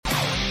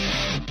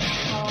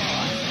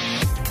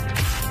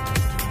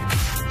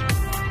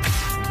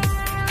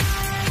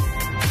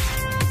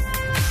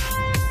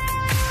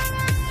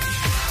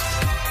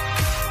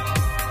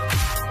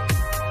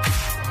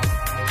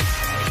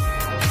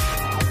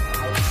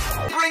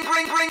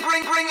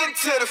bring it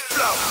to the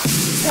flow.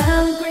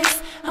 Style and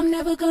grace, I'm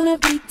never gonna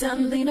be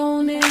done. Lean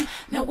on in.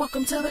 Now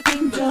welcome to the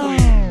kingdom.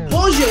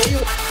 Bonjour,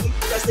 you're watching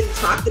Wrestling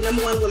Talk, the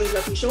number one women's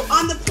wrestling show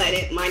on the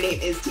planet. My name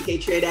is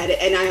TK Trinidad,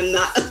 and I am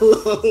not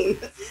alone.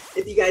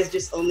 If you guys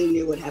just only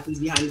knew what happens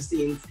behind the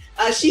scenes.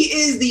 She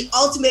is the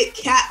ultimate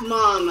cat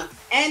mom,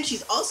 and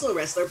she's also a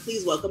wrestler.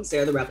 Please welcome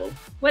Sarah the Rebel.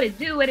 What it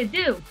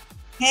do?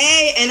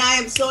 Hey, and I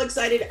am so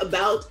excited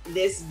about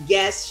this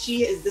guest.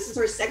 This is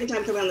her second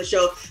time coming on the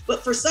show, but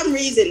not for some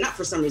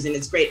reason,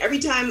 it's great. Every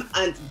time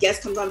a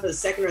guest comes on for the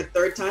second or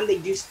third time, they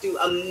just do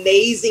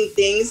amazing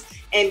things.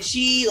 And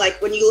she,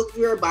 when you look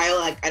through her bio,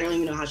 I don't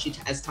even know how she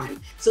has time.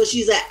 So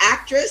she's an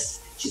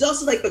actress. She's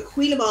also the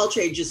queen of all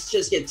trades. She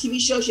has a TV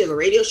show. She has a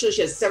radio show.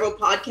 She has several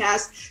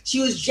podcasts. She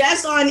was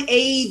just on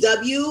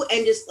AEW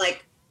and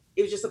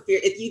it was just a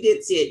fierce. If you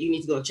didn't see it, you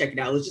need to go check it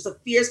out. It was just a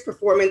fierce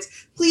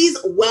performance. Please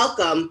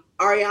welcome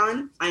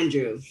Ariane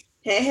Andrew.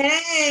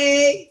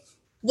 Hey.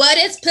 What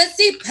is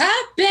pussy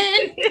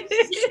poppin'?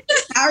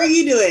 How are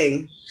you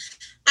doing?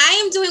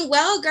 I am doing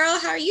well, girl.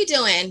 How are you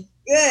doing?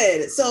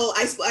 Good. So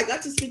I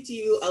got to speak to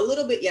you a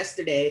little bit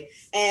yesterday,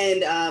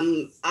 and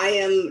I'm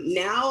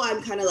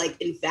kind of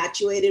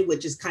infatuated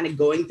with just kind of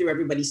going through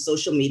everybody's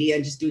social media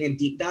and just doing a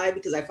deep dive,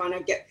 because I found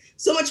I get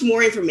so much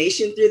more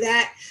information through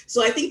that.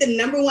 So I think the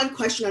number one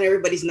question on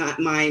everybody's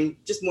mind,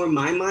 just more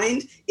my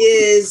mind,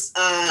 is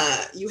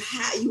you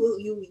had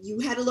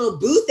a little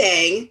boo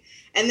thing,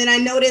 and then I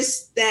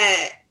noticed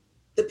that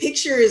the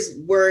pictures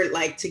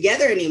weren't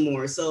together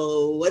anymore.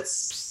 So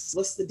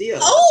what's the deal?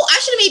 Oh, I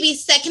should have maybe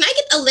said, can I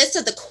get a list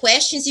of the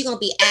questions you're going to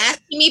be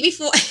asking me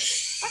before?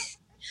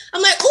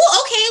 I'm like,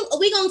 oh, okay,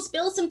 we going to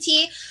spill some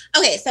tea.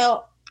 Okay,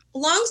 so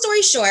long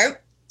story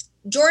short,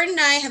 Jordan and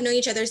I have known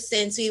each other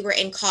since we were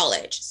in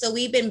college. So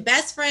we've been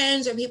best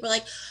friends, or people are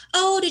like,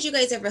 oh, did you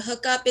guys ever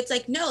hook up? It's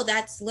like, no,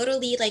 that's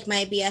literally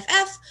my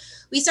BFF.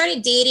 We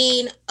started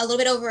dating a little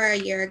bit over a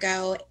year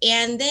ago.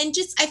 And then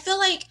I feel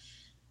like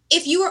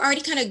if you were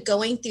already kind of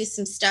going through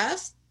some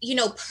stuff,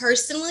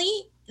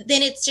 personally,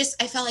 then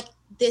I felt like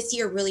this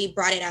year really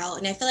brought it out.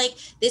 And I feel like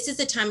this is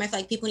the time I feel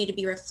like people need to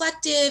be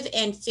reflective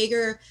and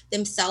figure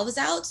themselves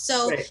out.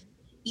 So, right.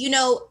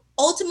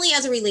 Ultimately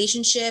as a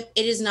relationship,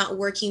 it is not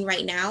working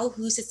right now.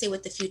 Who's to say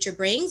what the future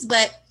brings?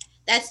 But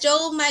that's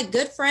still my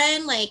good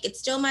friend. It's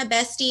still my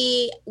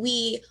bestie.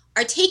 We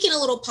are taking a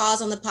little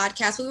pause on the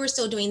podcast. We were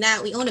still doing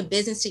that. We own a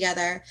business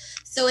together.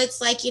 So it's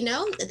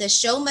the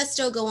show must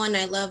still go on.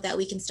 I love that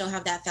we can still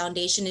have that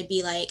foundation to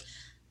be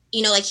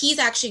he's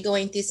actually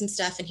going through some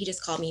stuff, and he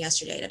just called me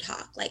yesterday to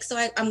talk.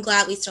 So I'm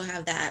glad we still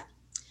have that.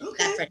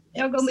 Okay.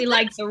 They're going to be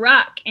like The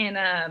Rock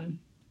and,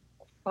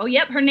 oh,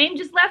 yep, her name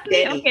just left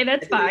me. Danny. Okay,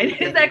 that's fine.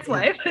 His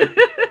ex-wife.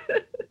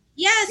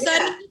 Yeah, so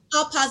I mean,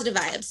 all positive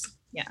vibes.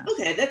 Yeah.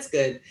 Okay, that's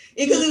good.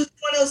 Because it was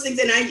one of those things,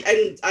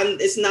 and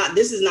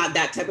this is not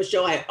that type of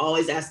show. I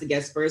always ask the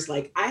guests first.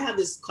 I have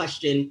this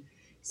question.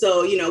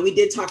 So, we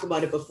did talk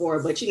about it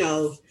before, but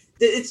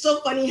it's so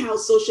funny how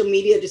social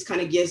media just kind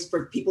of gives,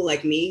 for people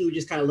like me who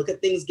just kind of look at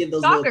things, give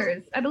those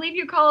Stalkers. I believe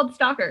you're called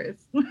stalkers.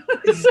 Can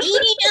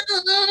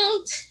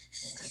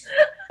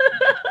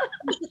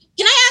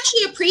I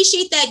actually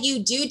appreciate that you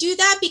do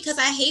that? Because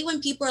I hate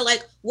when people are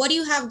like, what do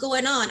you have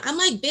going on? I'm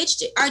like,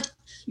 bitch,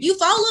 you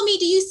follow me?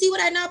 Do you see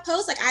what I now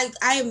post?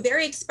 I am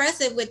very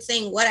expressive with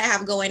saying what I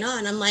have going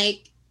on. I'm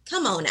like,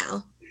 come on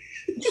now.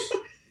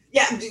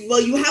 Yeah, well,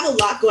 you have a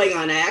lot going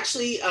on. I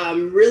actually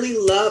really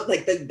love,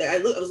 I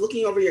was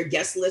looking over your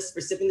guest list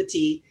for Sipping the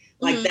Tea.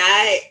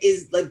 That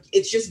is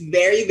it's just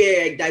very,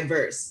 very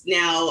diverse.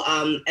 Now,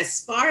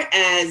 as far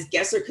as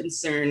guests are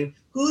concerned,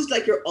 who's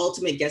your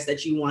ultimate guest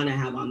that you want to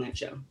have on that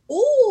show?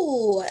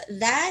 Ooh,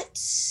 that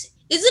is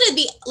going to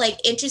be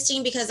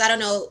interesting, because I don't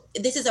know,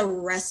 this is a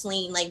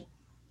wrestling,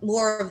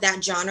 more of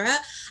that genre.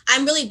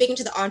 I'm really big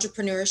into the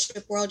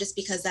entrepreneurship world, just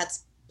because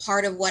that's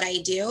part of what I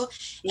do.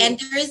 And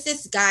there is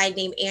this guy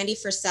named Andy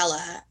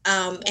Frisella,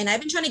 and I've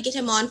been trying to get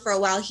him on for a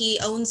while. He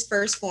owns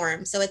First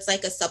Form, so it's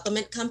a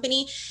supplement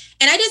company,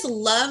 and I just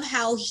love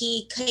how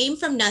he came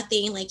from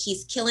nothing.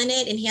 He's killing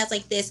it, and he has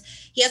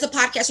he has a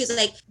podcast. He's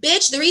like,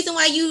 bitch, the reason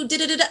why you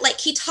did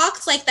it, he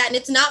talks like that, and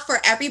it's not for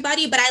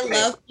everybody, but I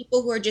love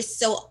people who are just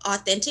so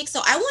authentic.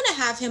 So I want to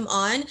have him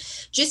on,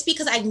 just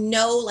because I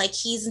know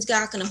he's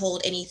not going to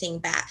hold anything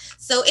back.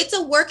 So it's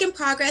a work in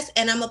progress,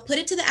 and I'm gonna put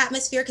it to the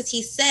atmosphere, because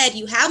he said,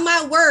 you have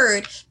my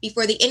word,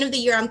 before the end of the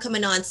year I'm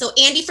coming on. So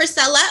Andy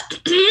Frisella,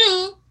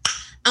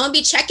 I'm gonna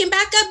be checking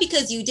back up,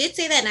 because you did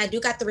say that, and I do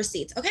got the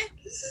receipts. Okay.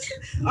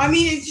 I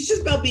mean, it's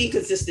just about being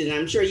consistent.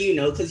 I'm sure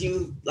because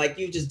you've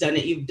just done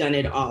it. You've done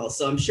it all,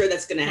 so I'm sure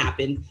that's gonna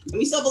happen. And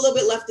we still have a little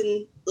bit left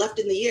in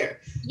the year.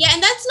 Yeah,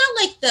 and that's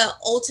not the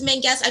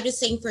ultimate guess. I'm just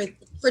saying for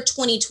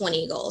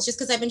 2020 goals, just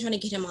because I've been trying to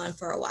get him on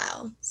for a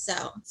while.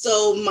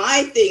 So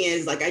my thing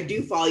is, I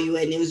do follow you,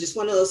 and it was just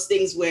one of those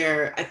things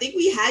where I think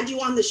we had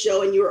you on the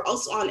show, and you were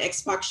also on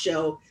X-Pac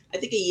show, I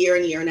think a year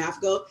and a half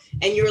ago,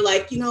 and you were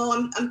like,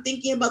 I'm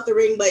thinking about the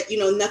ring, but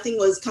nothing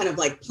was kind of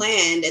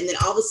planned, and then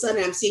all of a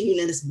sudden I'm seeing you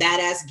in this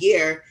badass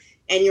gear,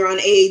 and you're on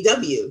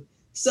AEW.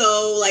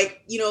 So,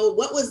 like,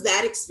 what was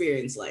that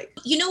experience like?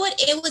 You know what?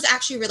 It was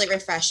actually really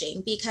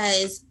refreshing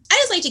because I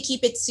just like to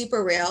keep it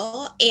super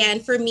real.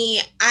 And for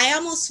me, I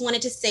almost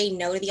wanted to say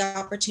no to the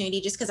opportunity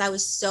just because I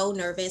was so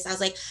nervous. I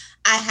was like,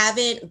 I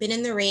haven't been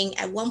in the ring.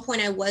 At one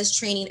point, I was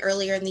training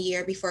earlier in the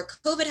year before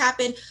COVID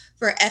happened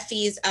for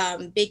Effie's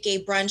Big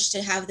Gay Brunch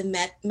to have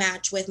the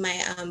match with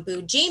my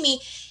boo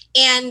Jamie.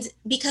 And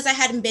because I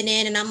hadn't been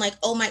in and I'm like,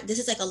 oh my, this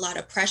is like a lot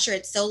of pressure.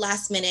 It's so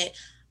last minute.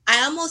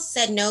 I almost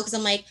said no because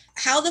I'm like,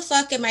 how the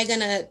fuck am I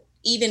going to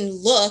even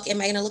look? Am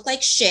I going to look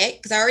like shit?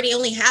 Because I already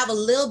only have a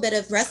little bit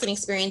of wrestling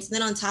experience. And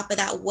then on top of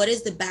that, what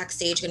is the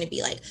backstage going to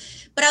be like?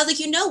 But I was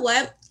like, you know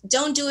what?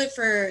 Don't do it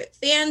for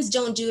fans.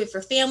 Don't do it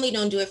for family.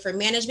 Don't do it for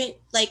management.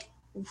 Like,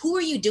 who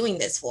are you doing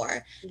this for?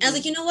 Mm-hmm. And I was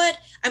like, you know what?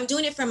 I'm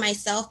doing it for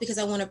myself because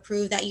I want to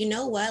prove that, you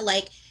know what?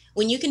 Like,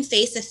 when you can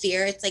face a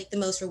fear, it's like the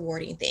most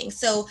rewarding thing.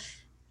 So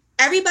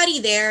everybody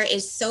there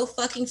is so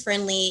fucking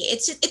friendly.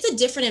 It's a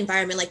different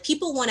environment. Like,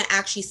 people want to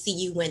actually see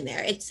you win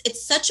there.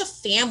 It's such a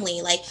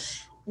family. Like,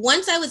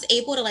 once I was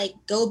able to like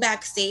go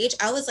backstage,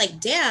 I was like,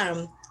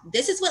 damn,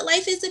 this is what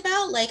life is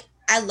about. Like,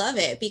 I love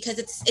it because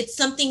it's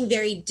something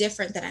very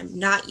different that I'm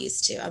not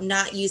used to. I'm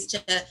not used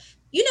to,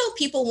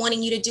 people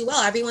wanting you to do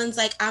well. Everyone's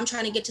like, I'm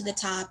trying to get to the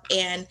top,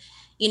 and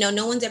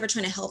no one's ever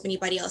trying to help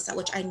anybody else out,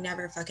 which I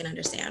never fucking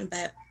understand.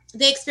 But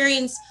the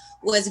experience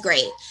was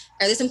great.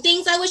 Are there some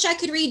things I wish I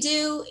could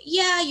redo?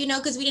 Yeah,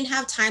 because we didn't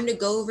have time to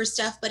go over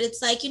stuff, but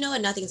it's like,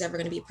 nothing's ever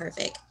going to be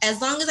perfect.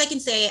 As long as I can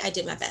say I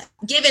did my best,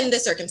 given the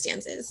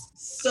circumstances.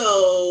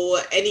 So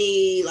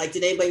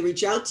did anybody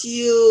reach out to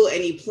you?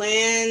 Any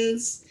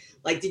plans?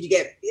 Like, did you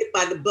get hit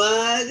by the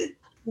bug?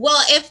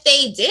 Well, if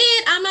they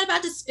did, I'm not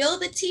about to spill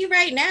the tea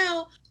right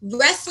now.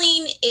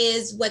 Wrestling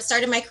is what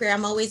started my career.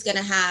 I'm always going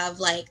to have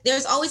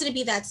there's always going to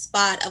be that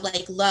spot of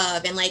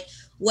love and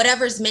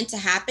whatever's meant to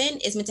happen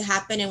is meant to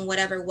happen, and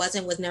whatever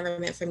wasn't was never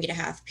meant for me to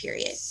have,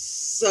 period.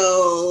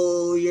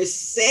 So you're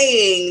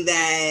saying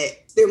that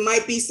there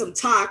might be some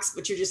talks,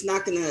 but you're just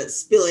not going to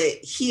spill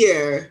it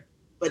here.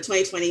 But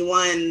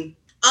 2021...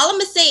 All I'm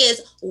going to say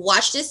is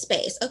watch this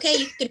space. Okay,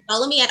 you can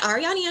follow me at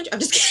Ariana Andrew. I'm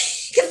just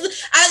kidding.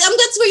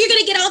 That's where you're going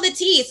to get all the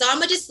tea. So I'm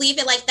going to just leave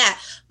it like that.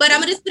 But I'm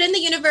going to just put in the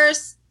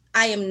universe,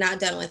 I am not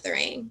done with the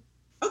ring.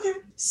 Okay.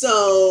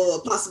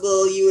 So a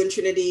possible you and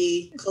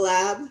Trinity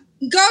collab?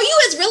 Girl, you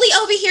is really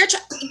over here.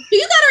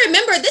 You got to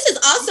remember, this is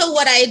also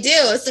what I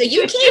do. So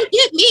you can't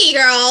get me,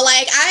 girl.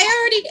 Like,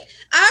 I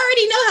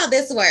already know how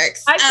this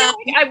works. I feel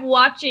like I'm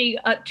watching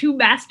two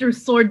master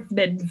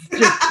swordsmen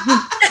just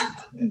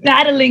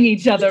battling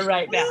each other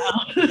right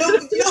now. You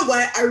know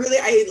what?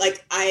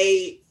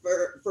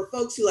 For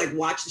folks who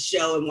watch the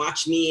show and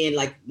watch me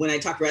and when I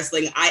talk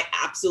wrestling, I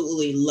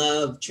absolutely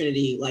love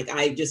Trinity.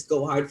 I just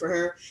go hard for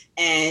her.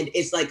 And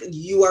it's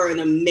you are an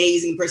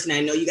amazing person. I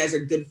know you guys are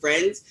good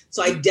friends.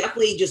 So I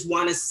definitely just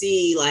want to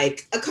see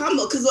a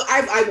combo, because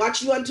I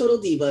watch you on Total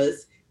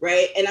Divas,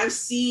 right? And I've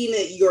seen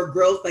your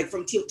growth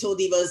from Total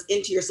Divas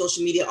into your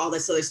social media, all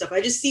this other stuff.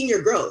 I just seen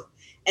your growth.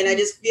 And I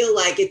just feel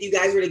like if you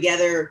guys were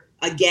together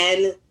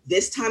again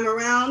this time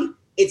around,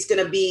 it's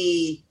going to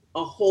be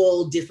a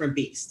whole different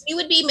beast. You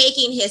would be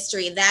making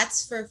history.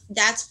 That's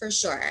for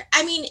sure.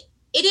 I mean,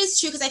 it is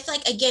true, because I feel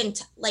like, again,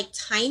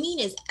 timing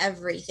is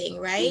everything,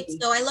 right?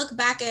 Mm-hmm. So I look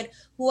back at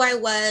who I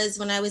was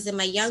when I was in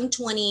my young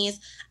 20s.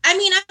 I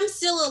mean, I'm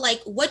still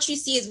what you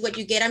see is what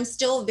you get. I'm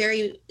still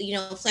very,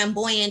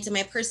 flamboyant in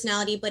my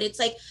personality, but it's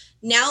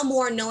now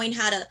more knowing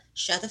how to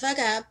shut the fuck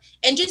up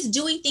and just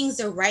doing things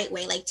the right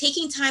way.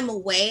 Taking time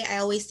away, I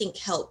always think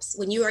helps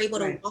when you are able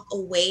to walk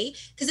away,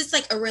 because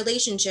it's a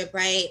relationship,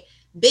 right?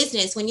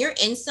 Business, when you're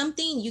in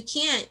something, you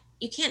can't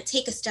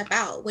take a step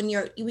out. When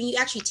you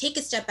actually take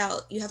a step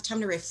out, you have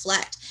time to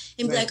reflect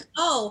and be like,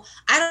 oh,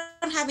 I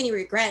don't have any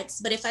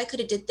regrets, but if I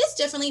could have did this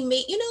differently,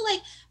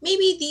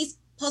 maybe these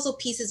puzzle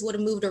pieces would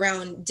have moved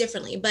around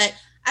differently, but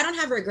I don't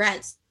have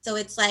regrets. So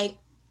it's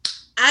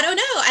I don't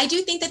know. I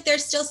do think that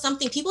there's still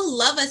something. People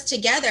love us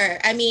together.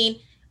 I mean,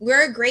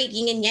 we're a great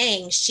yin and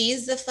yang.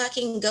 She's the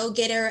fucking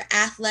go-getter,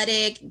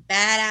 athletic,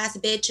 badass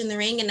bitch in the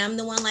ring. And I'm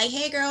the one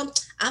hey, girl,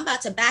 I'm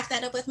about to back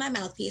that up with my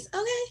mouthpiece.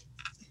 Okay.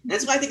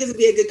 That's why I think it's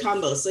going to be a good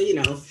combo. So,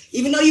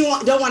 even though you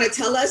don't want to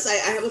tell us, I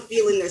have a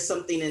feeling there's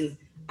something in,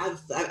 I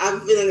have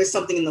a feeling there's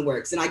something in the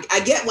works. And I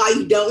get why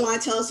you don't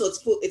want to tell us. So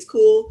it's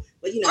cool.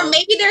 But, Or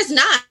maybe there's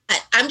not.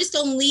 I'm just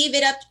going to leave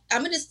it up.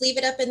 I'm going to just leave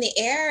it up in the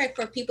air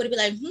for people to be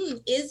like,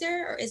 is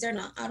there or is there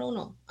not? I don't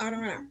know.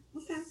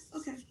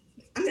 Okay.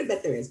 I'm going to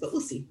bet there is, but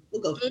we'll see.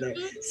 We'll go from there.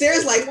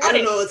 Sarah's I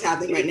don't know what's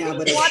happening right now,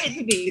 but I want it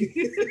to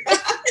be.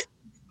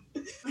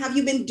 Have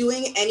you been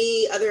doing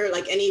any other,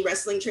 any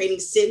wrestling training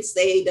since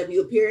the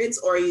AEW appearance,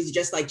 or are you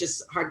just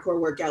hardcore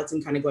workouts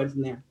and kind of going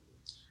from there?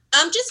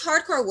 Just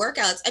hardcore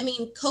workouts. I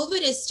mean,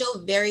 COVID is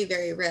still very,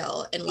 very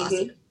real in Los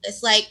Angeles.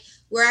 It's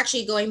we're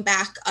actually going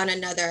back on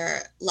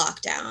another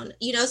lockdown,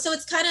 so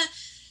it's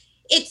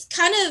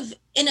kind of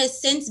in a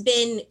sense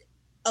been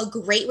a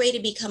great way to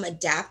become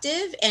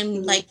adaptive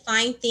and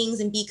find things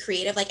and be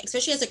creative,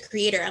 especially as a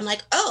creator. I'm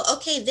oh,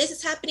 okay, this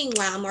is happening.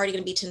 Wow, I'm already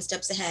going to be 10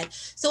 steps ahead.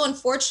 So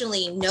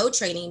unfortunately, no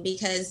training,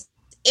 because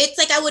it's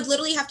like I would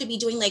literally have to be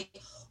doing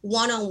like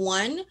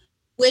one-on-one,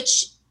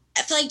 which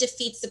I feel like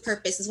defeats the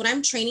purpose. Is when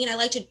I'm training, I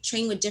like to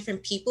train with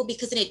different people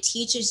because then it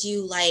teaches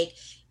you like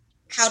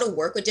how to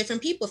work with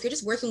different people. If you're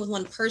just working with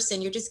one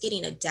person, you're just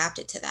getting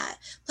adapted to that.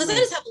 Plus, I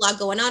just have a lot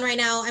going on right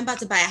now. I'm about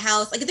to buy a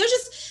house. Like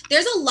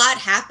there's a lot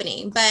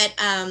happening, but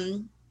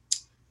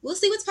we'll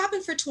see what's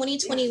popping for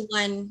 2021.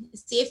 Yeah.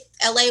 See if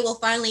LA will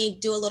finally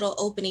do a little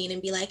opening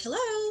and be like,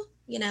 hello,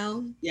 you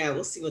know? Yeah,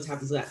 we'll see what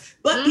happens with that.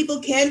 But people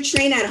can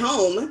train at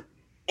home,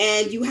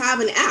 and you have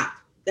an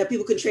app that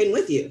people can train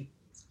with you.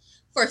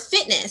 For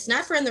fitness,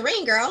 not for in the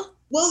ring, girl.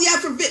 Well,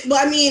 yeah, but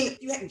I mean,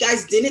 you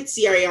guys didn't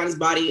see Ariana's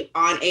body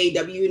on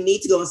AEW. You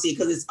need to go and see it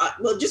because it's,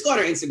 well, just go on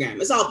her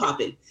Instagram. It's all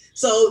popping.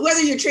 So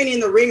whether you're training in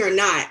the ring or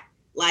not,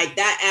 like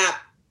that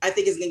app, I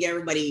think is going to get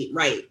everybody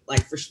right,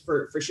 like for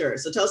sure.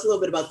 So tell us a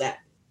little bit about that.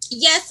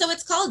 Yes, so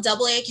it's called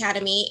AA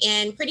Academy,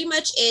 and pretty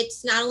much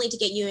it's not only to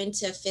get you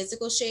into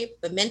physical shape,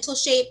 but mental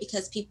shape,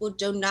 because people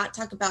do not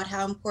talk about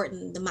how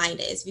important the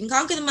mind is. If you can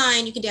conquer the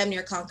mind, you can damn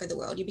near conquer the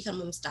world. You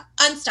become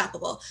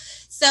unstoppable.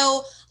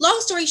 So long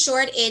story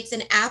short, it's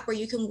an app where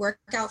you can work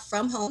out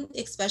from home,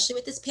 especially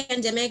with this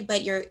pandemic,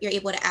 but you're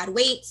able to add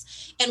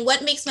weights. And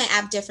what makes my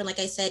app different, like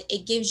I said,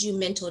 it gives you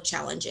mental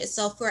challenges.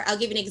 So I'll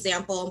give you an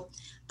example.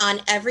 On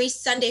every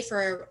Sunday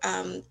for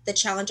the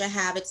challenge I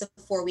have, it's a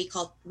 4-week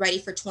called Ready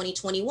for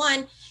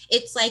 2021.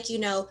 It's like,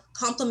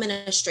 compliment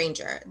a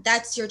stranger.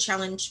 That's your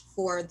challenge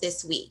for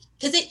this week.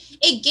 Because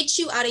it gets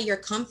you out of your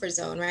comfort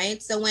zone,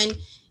 right? So when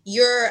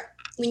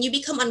you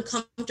become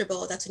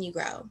uncomfortable, that's when you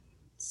grow.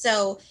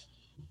 So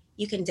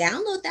you can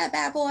download that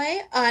bad boy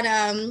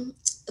on,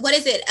 what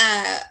is it?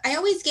 I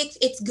always get,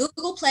 it's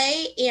Google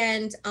Play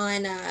and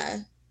on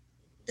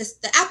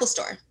the Apple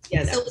Store.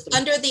 Yeah, so it's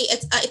under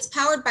it's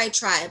powered by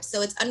Tribe.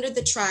 So it's under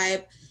the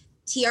Tribe,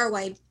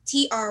 TRYBE,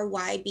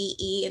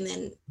 and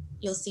then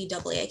you'll see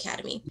AA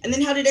Academy. And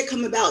then how did it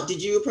come about?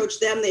 Did you approach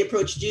them? They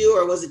approached you,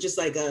 or was it just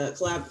like a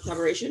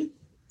collaboration?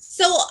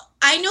 So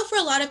I know for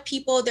a lot of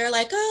people, they're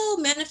like, oh,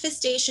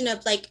 manifestation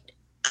of like,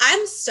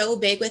 I'm so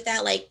big with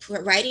that, like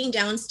writing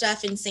down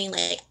stuff and saying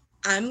like,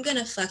 I'm going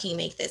to fucking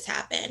make this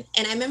happen.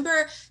 And I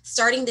remember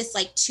starting this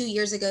like 2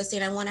 years ago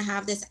saying, I want to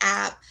have this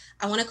app.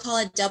 I want to call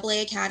it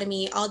AA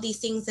Academy, all these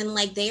things. And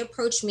like, they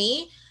approached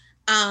me,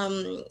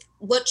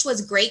 which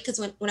was great. Cause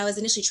when I was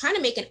initially trying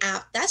to make an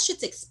app, that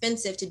shit's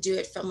expensive to do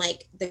it from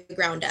like the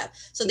ground up.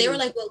 So they were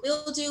like, what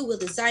we'll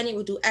design it,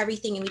 we'll do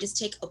everything. And we just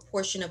take a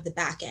portion of the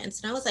back end.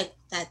 And I was like,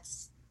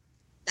 that's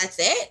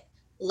it.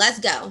 Let's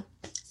go.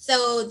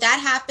 So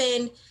that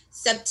happened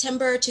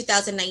September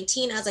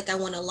 2019. I was like, I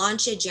want to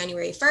launch it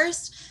January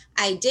 1st.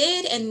 I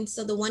did. And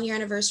so the 1 year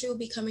anniversary will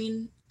be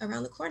coming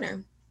around the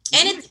corner.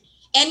 And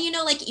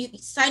like you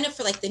sign up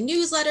for like the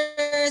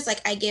newsletters,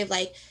 like I give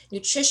like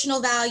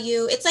nutritional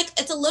value. It's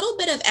a little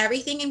bit of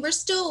everything, and it's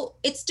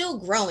still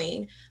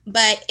growing,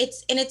 but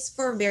it's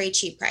for a very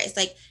cheap price.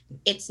 Like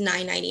it's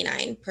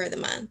 $9.99 per the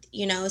month,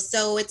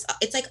 so it's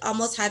like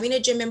almost having a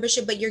gym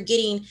membership, but you're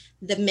getting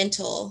the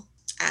mental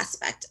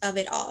aspect of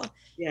it all.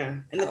 Yeah.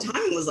 And the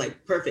timing was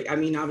like perfect. I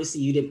mean,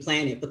 obviously you didn't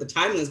plan it, but the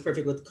timing was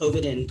perfect with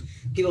COVID and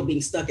people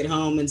being stuck at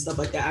home and stuff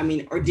like that. I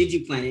mean, or did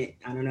you plan it?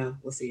 I don't know.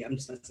 We'll see. I'm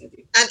just messing with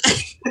you.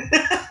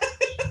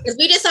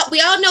 Because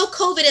we all know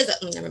COVID is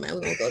never mind,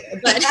 we won't go there,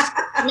 but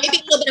maybe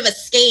a little bit of a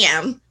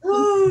scam.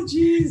 Oh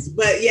geez.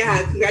 But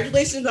yeah,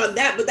 congratulations on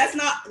that. But that's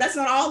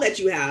not all that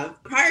you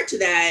have. Prior to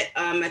that,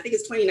 I think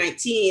it's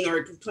 2019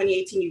 or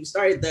 2018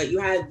 you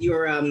had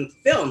your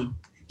film,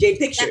 Jade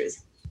Pictures.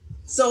 Yeah.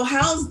 So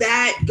how's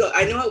that go?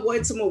 I know it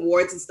won some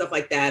awards and stuff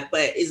like that,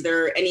 but is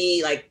there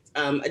any like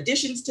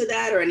additions to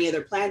that or any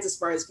other plans as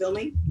far as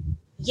filming?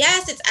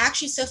 Yes, it's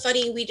actually so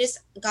funny. We just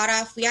got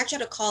off. We actually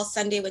had a call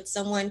Sunday with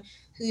someone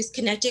who's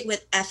connected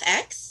with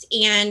FX,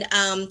 and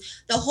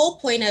the whole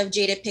point of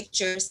Jaded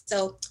Pictures.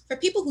 So for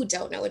people who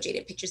don't know what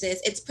Jaded Pictures is,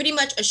 it's pretty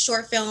much a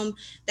short film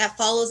that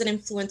follows an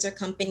influencer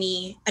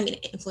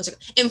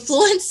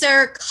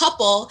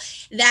couple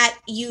that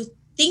you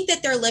think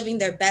that they're living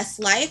their best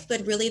life,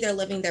 but really they're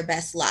living their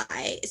best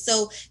lie.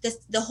 So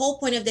the whole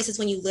point of this is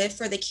when you live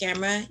for the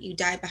camera, you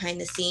die behind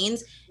the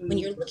scenes. Mm-hmm. When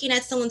you're looking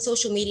at someone's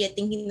social media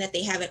thinking that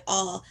they have it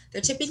all, they're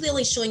typically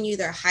only showing you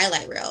their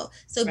highlight reel.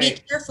 So Be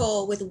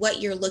careful with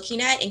what you're looking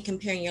at and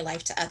comparing your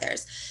life to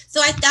others. So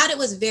I thought it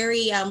was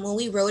very, when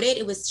we wrote it,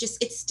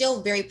 it's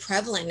still very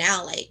prevalent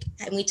now. Like,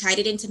 and we tied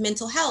it into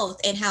mental health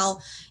and how,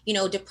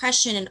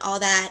 depression and all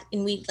that.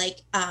 And we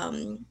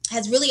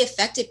has really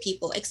affected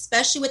people,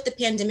 especially with the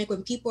pandemic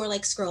when people are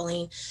like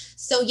scrolling.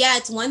 So yeah,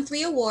 it's won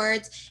 3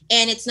 awards,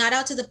 and it's not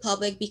out to the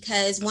public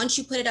because once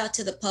you put it out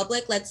to the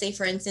public, let's say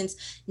for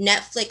instance,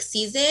 Netflix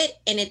sees it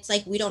and it's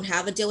like, we don't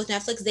have a deal with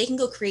Netflix. They can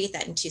go create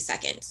that in 2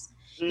 seconds.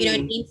 You know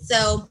what I mean?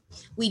 So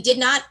we did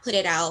not put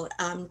it out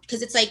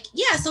because it's like,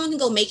 yeah, someone can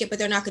go make it, but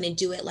they're not going to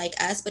do it like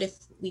us. But if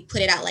we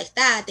put it out like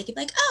that, they could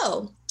be like,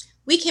 oh,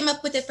 we came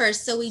up with it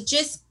first. So we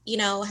just,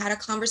 had a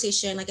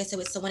conversation, like I said,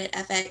 with someone at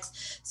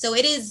FX. So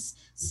it is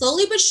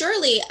slowly but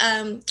surely,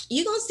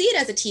 you're going to see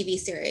it as a TV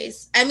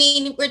series. I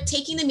mean, we're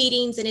taking the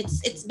meetings and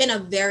it's been a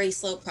very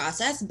slow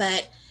process,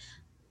 but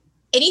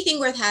anything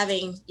worth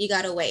having, you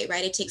gotta wait,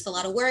 right? It takes a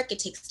lot of work. It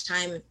takes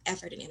time,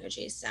 effort, and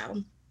energy. So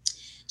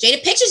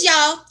Jada Pictures,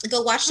 y'all,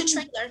 go watch the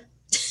trailer.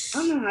 I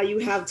don't know how you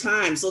have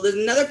time. So there's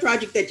another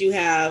project that you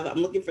have.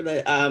 I'm looking for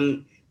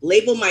the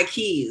Label My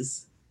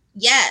Keys.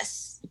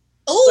 Yes.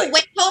 Oh,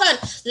 wait, hold on.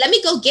 Let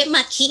me go get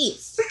my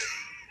keys.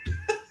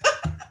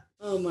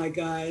 Oh my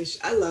gosh,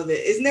 I love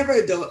it. It's never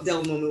a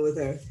dull moment with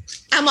her.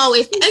 I'm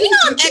always,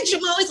 I'm extra.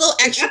 I'm always a little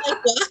extra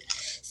like what?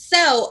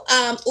 So,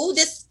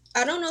 this,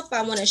 I don't know if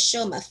I want to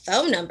show my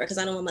phone number because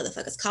I don't want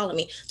motherfuckers calling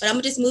me, but I'm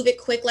gonna just move it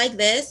quick like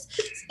this.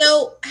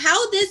 So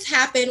how this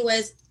happened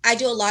was I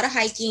do a lot of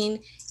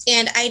hiking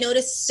and I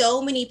noticed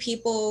so many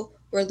people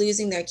were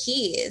losing their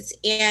keys.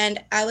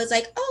 And I was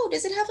like, oh,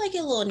 does it have like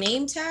a little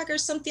name tag or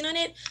something on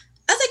it?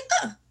 I was like,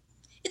 oh,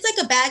 it's like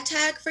a bag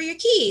tag for your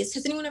keys.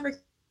 Has anyone ever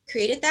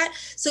created that?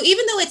 So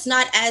even though it's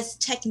not as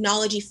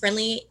technology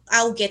friendly,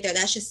 I'll get there.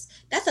 That's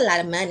a lot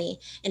of money.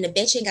 And the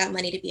bitch ain't got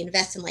money to be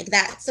investing like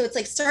that. So it's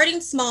like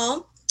starting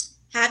small,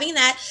 having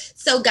that.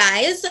 So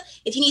guys,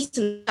 if you need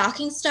some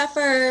stocking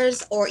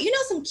stuffers or,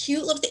 some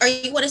cute little thing, or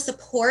you want to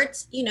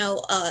support,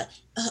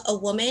 a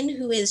woman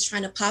who is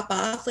trying to pop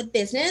off with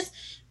business,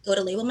 go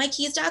to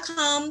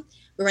labelmykeys.com.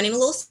 We're running a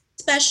little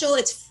special.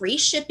 It's free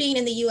shipping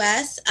in the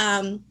US.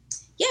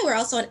 We're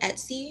also on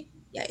Etsy.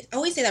 Yeah, I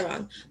always say that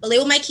wrong. But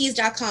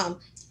labelmykeys.com.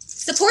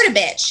 Support a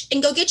bitch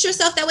and go get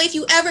yourself that way. If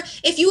you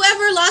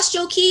ever lost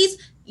your keys,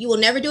 you will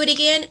never do it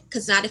again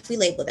because not if we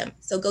label them.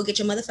 So go get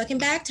your motherfucking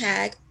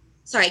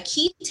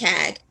key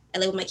tag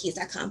at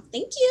labelmykeys.com.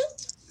 Thank you.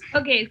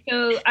 Okay,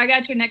 so I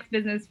got your next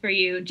business for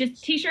you.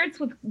 Just t-shirts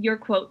with your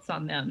quotes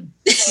on them.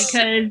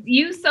 Because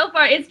you, so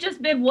far, it's just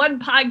been one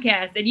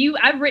podcast and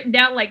I've written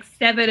down like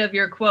 7 of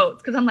your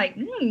quotes because I'm like,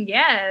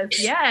 yes,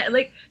 yeah.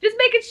 Like, just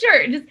make a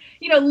shirt. Just,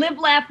 live,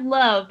 laugh,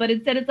 love. But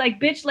instead it's like,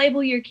 bitch,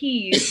 label your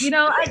keys.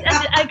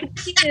 I could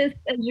see this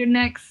as your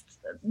next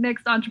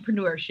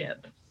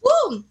entrepreneurship.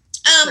 Woo!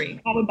 Free.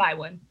 I would buy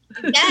one.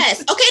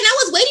 Yes. Okay, and I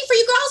was waiting for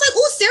you, girl. I was like,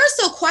 oh, Sarah's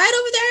so quiet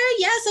over there.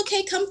 Yes,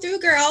 okay, come through,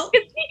 girl.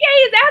 Because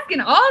TK is asking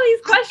all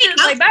these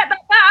questions like that.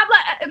 I'm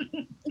like,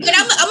 but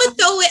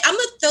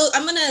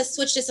I'm gonna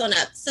switch this on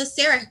up. So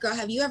Sarah, girl,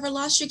 have you ever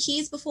lost your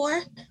keys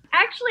before?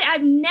 Actually,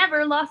 I've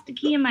never lost a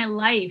key in my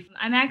life.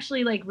 I'm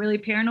actually like really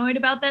paranoid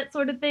about that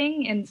sort of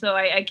thing. And so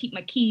I keep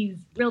my keys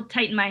real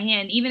tight in my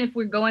hand. Even if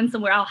we're going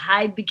somewhere, I'll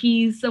hide the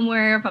keys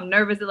somewhere if I'm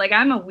nervous. Like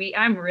I'm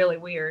really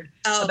weird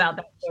about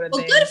that sort of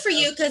thing. Well, good for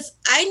you, because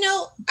I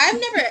know I've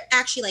never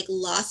actually like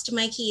lost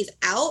my keys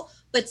out,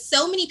 but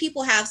so many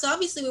people have. So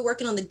obviously we're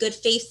working on the good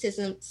faith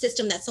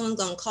system that someone's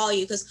gonna call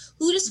you, because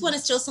who just want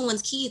to steal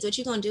someone's keys? What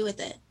you gonna do with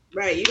it?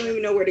 Right. You don't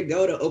even know where to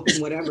go to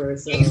open whatever.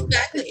 So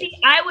Exactly. See,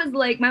 I was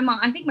like,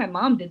 I think my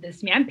mom did this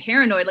to me. I'm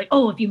paranoid. Like,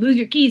 oh, if you lose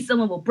your keys,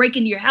 someone will break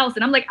into your house.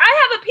 And I'm like,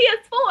 I have a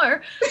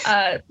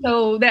PS4.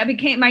 So that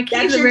became my keys.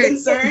 That's your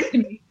concern?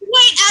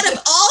 Wait, out of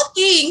all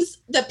things,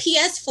 the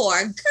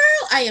PS4.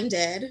 Girl, I am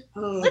dead.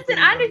 Oh, listen,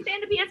 I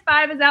understand the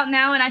PS5 is out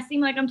now, and I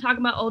seem like I'm talking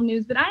about old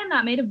news, but I am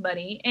not made of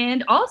money.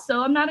 And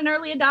also, I'm not an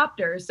early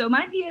adopter. So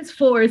my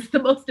PS4 is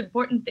the most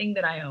important thing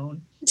that I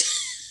own.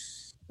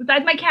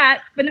 Besides my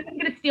cat, but no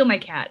one's going to steal my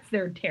cats.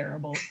 They're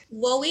terrible.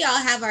 Well, we all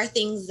have our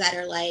things that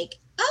are like,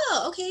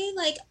 oh, okay,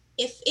 like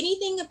if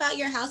anything about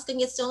your house can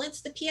get stolen,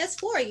 it's the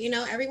PS4.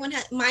 Everyone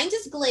has, mine's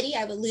is Glitty.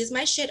 I would lose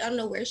my shit. I don't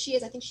know where she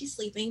is. I think she's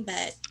sleeping,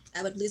 but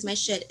I would lose my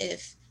shit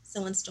if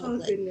someone stole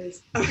Glitty.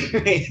 Goodness. All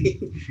right.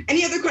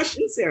 Any other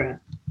questions,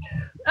 Sarah?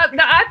 No,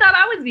 I thought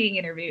I was being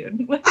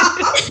interviewed.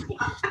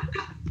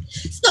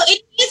 So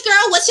anyways,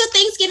 girl, what's your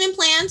Thanksgiving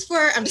plans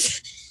for?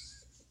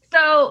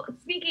 So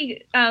speaking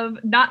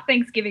of not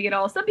Thanksgiving at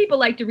all, some people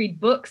like to read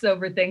books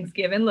over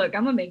Thanksgiving. Look,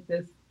 I'm going to make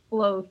this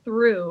flow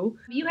through.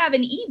 You have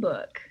an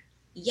ebook.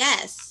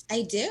 Yes,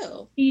 I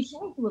do. Can you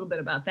tell us a little bit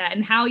about that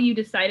and how you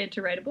decided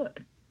to write a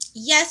book?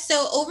 Yes.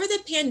 So over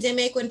the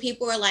pandemic, when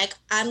people were like,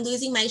 I'm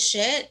losing my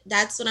shit,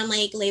 that's when I'm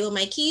like, Label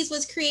My Keys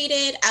was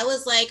created. I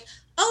was like,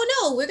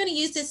 oh no, we're going to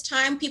use this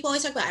time. People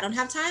always talk about, I don't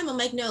have time. I'm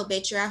like, no,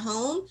 bitch, you're at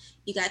home.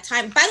 You got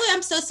time. By the way,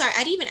 I'm so sorry.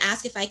 I didn't even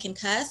ask if I can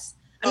cuss.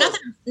 Not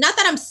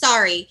that I'm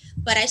sorry,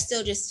 but I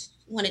still just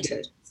wanted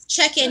to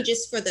check in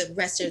just for the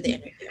rest of the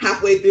interview.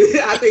 Halfway through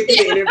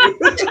the interview.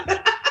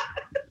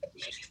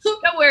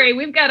 Don't worry,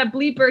 we've got a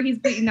bleeper. He's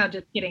bleeping. No,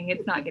 just kidding.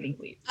 It's not getting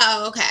bleeped.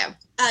 Oh, okay.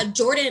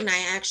 Jordan and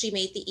I actually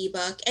made the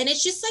ebook, and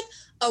it's just like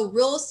a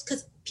real,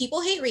 because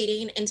people hate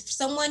reading, and for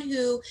someone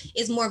who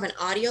is more of an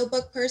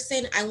audiobook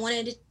person, I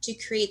wanted to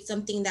create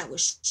something that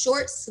was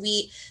short,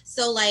 sweet.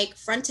 So like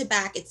front to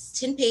back, it's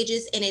 10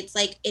 pages, and it's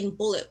like in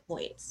bullet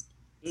points.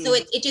 So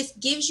it just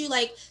gives you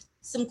like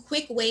some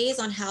quick ways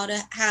on how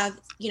to have,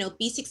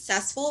 be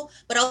successful,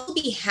 but also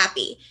be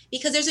happy,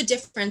 because there's a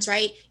difference,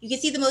 right? You can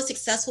see the most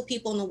successful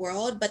people in the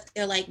world, but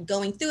they're like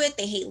going through it.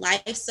 They hate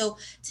life. So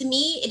to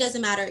me, it doesn't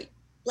matter,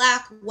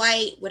 Black,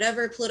 white,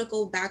 whatever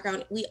political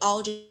background, we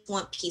all just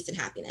want peace and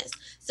happiness.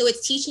 So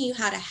it's teaching you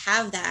how to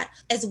have that,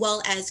 as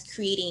well as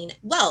creating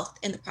wealth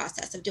in the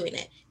process of doing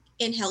it.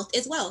 In health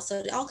as well. So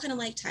it all kind of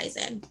like ties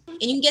in.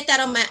 And you can get that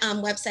on my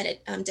website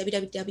at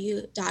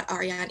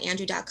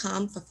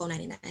www.arianeandrew.com for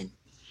 $4.99.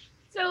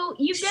 So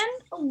you've done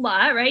a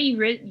lot, right? You've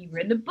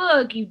written a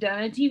book, you've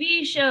done a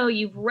TV show,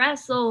 you've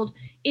wrestled.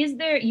 Is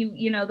there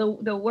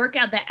the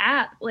workout, the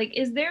app, like,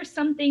 is there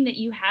something that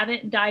you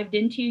haven't dived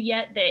into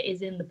yet that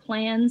is in the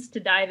plans to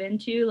dive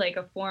into, like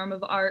a form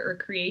of art or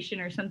creation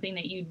or something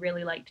that you'd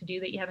really like to do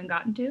that you haven't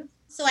gotten to?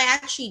 So I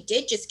actually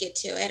did just get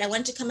to it. I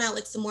wanted to come out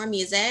with some more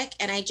music,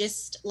 and I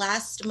just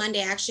last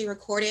Monday actually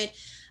recorded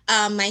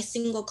my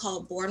single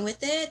called Born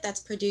With It.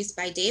 That's produced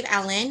by Dave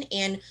Allen,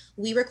 and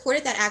we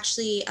recorded that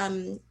actually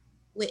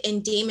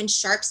in Damon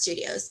Sharp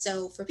Studios.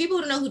 So for people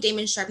who don't know who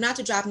Damon Sharp, not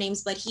to drop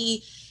names, but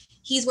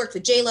he's worked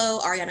with J-Lo,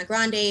 Ariana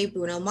Grande,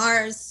 Bruno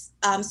Mars.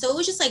 So it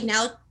was just like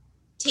now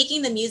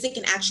taking the music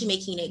and actually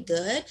making it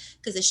good,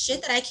 because the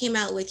shit that I came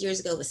out with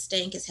years ago was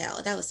stank as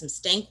hell. That was some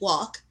stank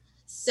walk.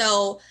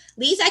 So at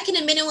least I can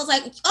admit it was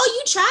like, oh,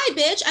 you tried,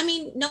 bitch. I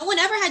mean, no one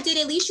ever had did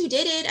it. At least you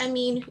did it. I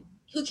mean,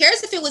 who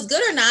cares if it was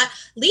good or not?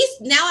 At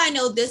least now I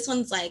know this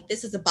one's like,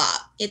 this is a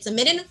bop. It's 1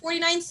 minute and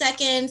 49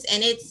 seconds.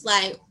 And it's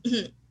like,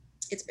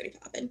 it's pretty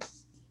poppin'.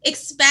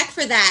 Expect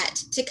for that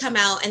to come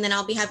out, and then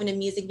I'll be having a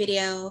music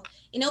video,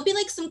 and it'll be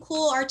like some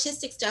cool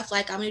artistic stuff.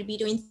 Like I'm going to be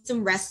doing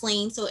some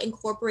wrestling, so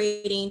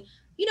incorporating,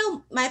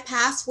 my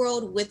past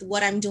world with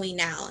what I'm doing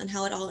now and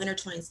how it all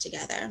intertwines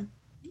together.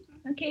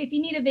 Okay, if you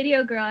need a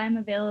video, girl, I'm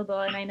available,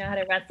 and I know how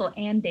to wrestle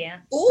and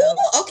dance.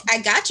 Oh, so. Okay,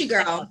 I got you,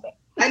 girl.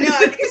 I know.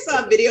 I think I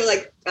saw a video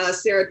like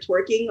Sarah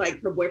twerking,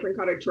 like her boyfriend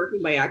caught her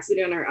twerking by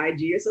accident on her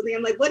IG or something.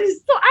 I'm like, what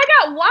is? So I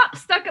got WAP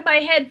stuck in my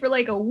head for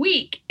like a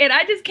week, and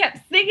I just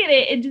kept singing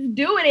it and just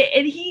doing it.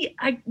 And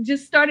I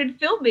just started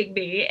filming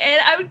me,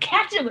 and I would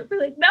catch him and be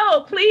like,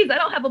 no, please, I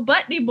don't have a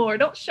butt anymore.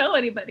 Don't show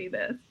anybody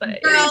this.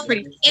 But girl,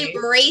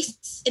 embrace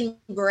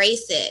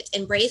it,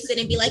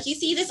 and be like, you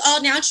see this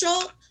all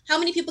natural? How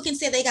many people can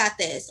say they got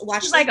this?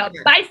 Watch like a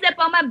bicep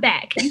on my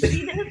back. You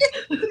see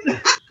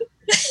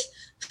this?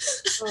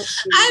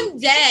 I'm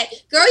dead.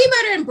 Girl, you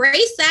better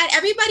embrace that.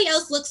 Everyone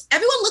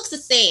looks the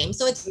same.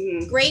 So it's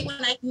great when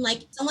I can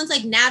like, someone's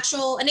like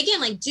natural. And again,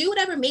 like do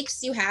whatever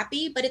makes you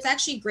happy, but it's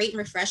actually great and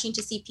refreshing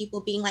to see people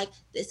being like,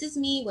 this is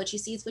me. What you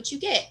see is what you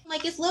get.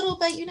 Like it's little,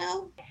 but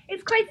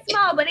it's quite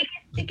small, but it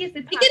gets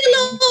it get a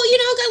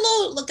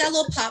little, got a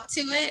little pop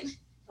to it.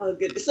 Oh,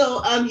 good.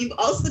 So you've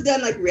also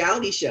done like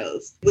reality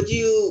shows. Would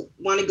you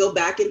want to go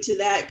back into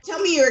that? Tell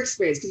me your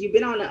experience, because you've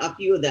been on a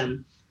few of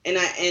them.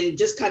 And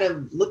just kind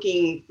of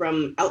looking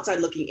from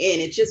outside looking in,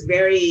 it's just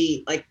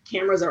very like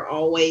cameras are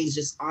always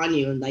just on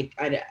you. And like,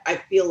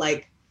 I feel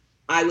like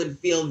I would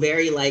feel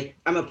very like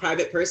I'm a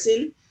private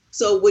person.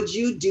 So would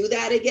you do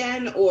that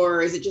again?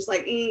 Or is it just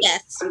like,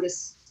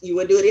 yes, you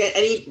would do it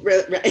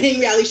again? Any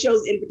reality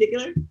shows in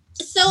particular?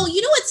 So,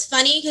 what's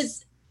funny?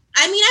 Because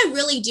I mean, I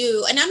really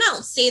do. And I'm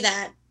not say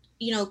that,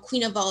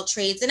 queen of all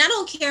trades. And I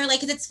don't care,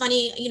 like, because it's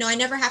funny, I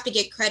never have to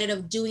get credit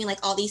of doing like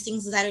all these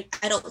things that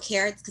I don't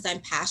care. It's because I'm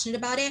passionate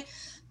about it.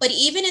 But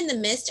even in the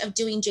midst of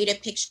doing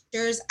Jada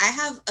Pictures, I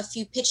have a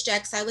few pitch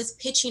decks. I was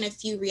pitching a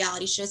few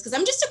reality shows because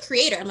I'm just a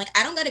creator. I'm like,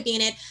 I don't got to be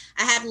in it.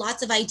 I had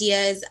lots of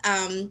ideas.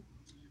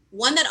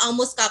 One that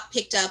almost got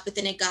picked up, but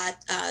then it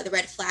got the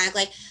red flag.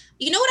 Like,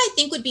 what I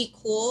think would be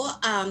cool,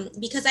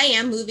 because I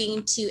am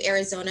moving to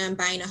Arizona and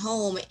buying a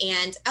home.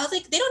 And I was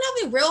like, they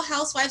don't have a Real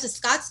Housewives of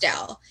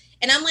Scottsdale.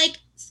 And I'm like,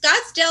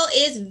 Scottsdale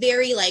is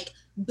very like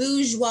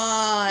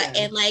bourgeois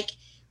and like,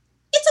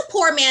 it's a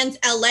poor man's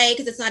LA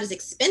because it's not as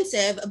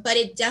expensive, but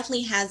it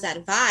definitely has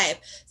that vibe.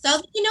 So I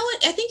was like, you know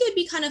what? I think it would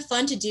be kind of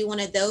fun to do one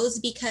of those,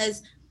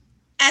 because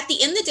at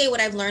the end of the day, what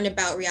I've learned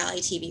about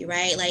reality TV,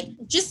 right? Like,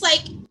 just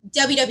like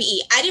WWE,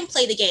 I didn't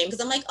play the game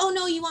because I'm like, oh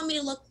no, you want me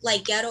to look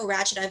like ghetto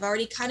ratchet? I've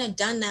already kind of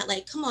done that.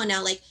 Like, come on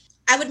now. Like,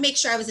 I would make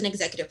sure I was an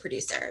executive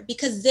producer,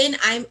 because then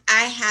I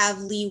have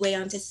leeway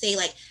on to say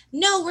like,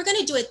 no, we're going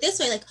to do it this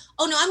way. Like,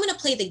 oh no, I'm going to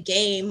play the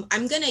game.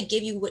 I'm going to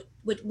give you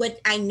what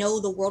I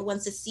know the world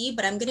wants to see,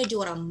 but I'm going to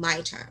do it on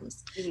my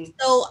terms. Mm-hmm.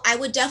 So I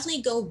would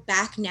definitely go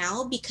back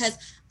now because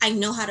I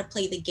know how to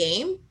play the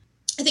game.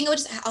 I think I would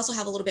just also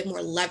have a little bit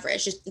more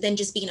leverage than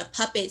just being a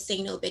puppet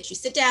saying, no, bitch, you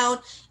sit down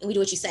and we do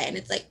what you say. And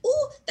it's like,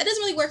 ooh, that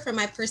doesn't really work for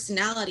my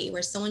personality,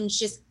 where someone's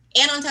just,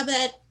 and on top of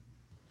that,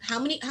 how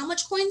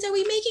much coins are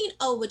we making?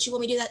 Oh, what you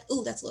want me to do that?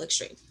 Ooh, that's a little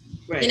extreme.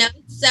 Right.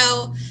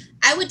 So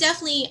I would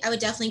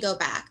definitely go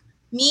back.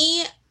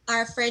 Me,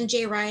 our friend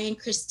Jay Ryan,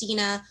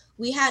 Christina,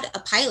 we had a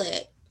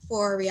pilot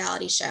for a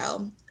reality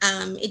show.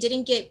 It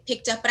didn't get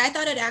picked up, but I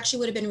thought it actually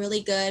would have been really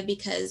good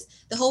because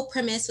the whole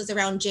premise was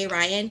around Jay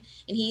Ryan,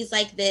 and he's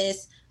like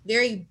this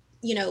very,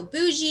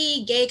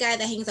 bougie gay guy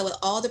that hangs out with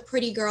all the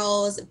pretty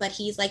girls, but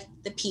he's like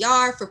the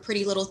PR for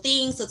Pretty Little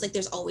Things. So it's like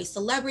there's always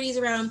celebrities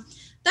around.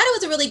 Thought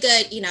it was a really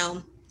good,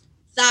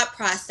 thought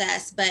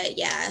process, but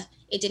yeah,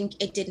 it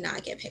did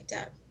not get picked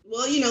up.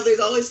 Well, there's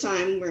always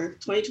time where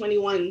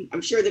 2021,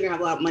 I'm sure they're gonna have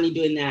a lot of money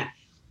doing that.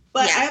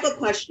 But yeah. I have a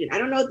question. I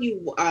don't know if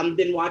you've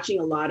been watching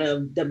a lot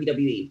of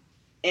WWE,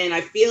 and I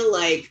feel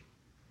like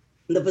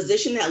the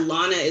position that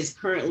Lana is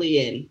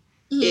currently in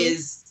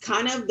is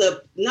kind of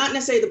not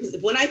necessarily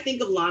when I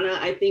think of Lana,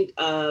 I think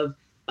of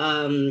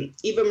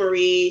Eva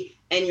Marie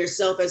and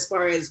yourself as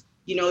far as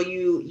you know,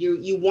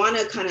 you want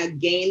to kind of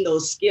gain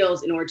those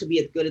skills in order to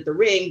be good at the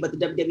ring, but the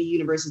WWE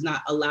universe is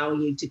not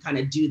allowing you to kind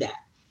of do that.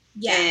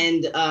 Yeah.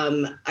 And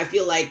I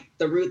feel like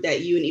the route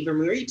that you and Eva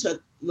Marie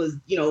took was,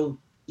 you know,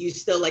 you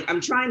still like,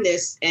 I'm trying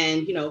this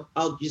and, you know,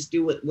 I'll just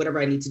do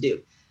whatever I need to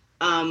do.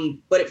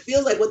 But it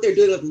feels like what they're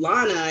doing with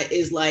Lana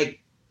is like,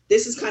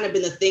 this has kind of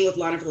been the thing with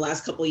Lana for the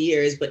last couple of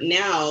years, but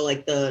now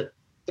like the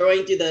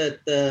throwing through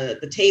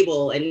the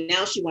table, and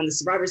now she won the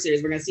Survivor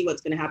Series. We're going to see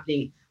what's going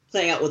to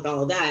play out with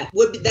all of that.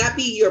 Would that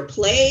be your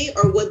play,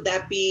 or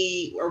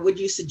would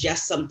you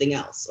suggest something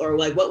else? Or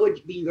like, what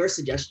would be your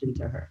suggestion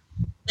to her?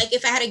 Like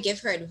if I had to give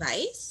her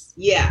advice?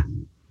 Yeah.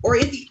 Or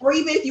even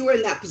if you were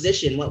in that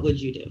position, what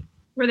would you do?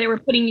 Where they were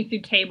putting you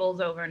through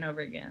tables over and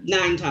over again.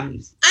 9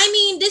 times. I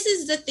mean, this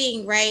is the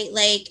thing, right?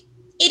 Like,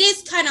 it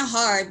is kind of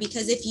hard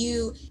because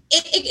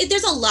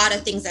there's a lot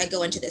of things that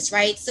go into this,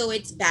 right? So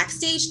it's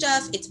backstage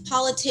stuff, it's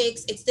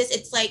politics,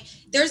 it's like,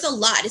 there's a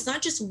lot. It's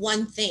not just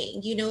one thing,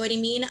 you know what I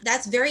mean?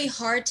 That's very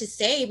hard to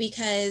say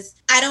because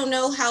I don't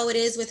know how it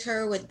is with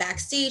her with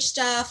backstage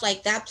stuff.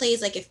 Like that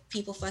plays like if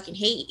people fucking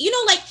hate, you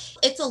know, like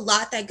it's a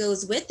lot that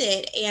goes with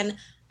it. And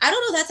I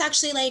don't know, that's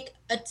actually like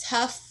a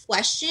tough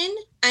question.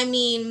 I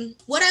mean,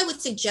 what I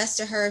would suggest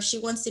to her if she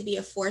wants to be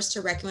a force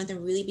to reckon with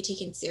and really be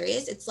taken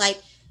serious, it's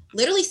like,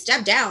 literally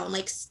step down,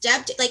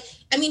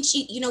 I mean,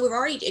 she, you know, we're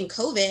already in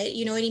COVID,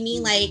 you know what I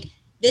mean? Like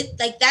this,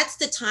 like, that's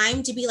the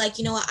time to be like,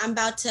 you know what, I'm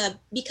about to,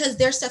 because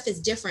their stuff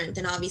is different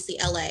than obviously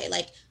LA,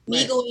 like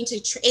me going to,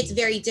 it's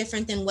very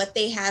different than what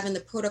they have in the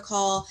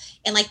protocol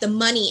and like the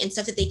money and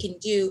stuff that they can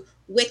do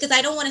with, because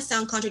I don't want to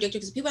sound contradictory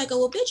because people are like, oh,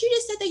 well, bitch, you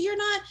just said that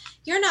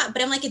you're not,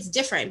 but I'm like, it's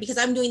different because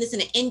I'm doing this in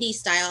an indie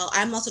style.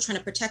 I'm also trying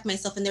to protect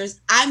myself and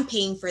I'm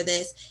paying for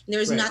this. And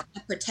there's not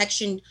the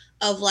protection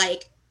of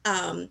like,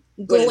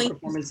 going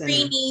to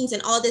screenings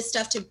and all this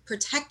stuff to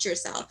protect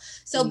yourself.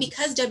 So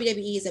because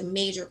WWE is a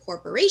major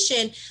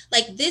corporation,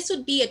 like this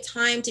would be a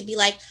time to be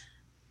like,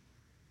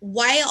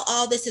 while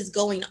all this is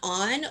going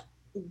on,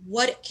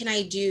 what can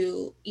I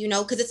do? You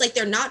know, because it's like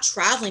they're not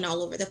traveling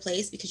all over the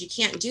place because you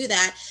can't do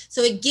that.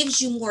 So it gives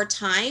you more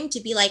time to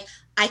be like,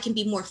 I can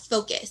be more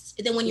focused.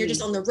 And then when you're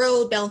just on the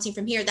road bouncing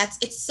from here,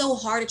 it's so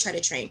hard to try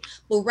to train.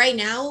 But right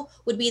now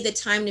would be the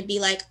time to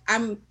be like,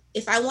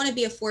 if I want to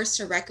be a force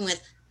to reckon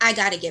with, I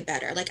got to get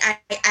better. Like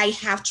I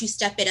have to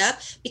step it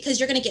up because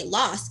you're going to get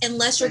lost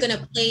unless you're going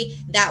to play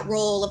that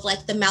role of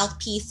like the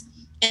mouthpiece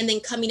and then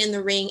coming in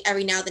the ring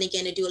every now and then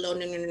again to do a little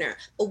no.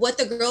 But what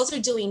the girls are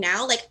doing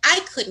now, like I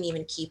couldn't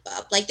even keep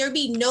up. Like there'd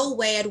be no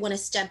way I'd want to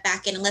step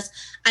back in unless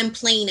I'm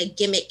playing a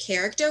gimmick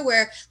character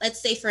where, let's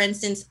say for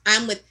instance,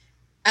 I'm with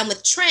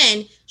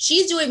Tren,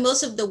 she's doing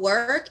most of the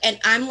work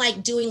and I'm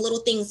like doing little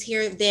things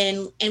here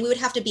then, and we would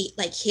have to be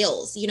like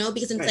heels, you know,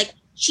 because it's like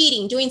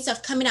cheating, doing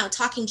stuff, coming out,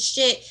 talking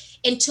shit,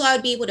 until I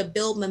would be able to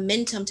build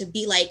momentum to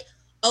be like,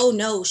 oh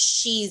no,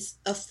 she's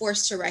a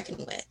force to reckon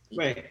with.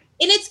 Right.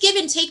 And it's give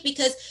and take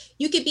because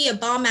you could be a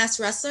bomb ass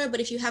wrestler, but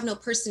if you have no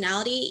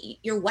personality,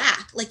 you're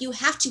whack. Like you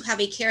have to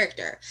have a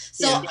character.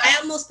 So I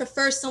almost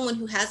prefer someone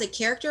who has a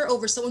character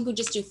over someone who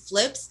just do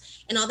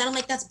flips and all that. I'm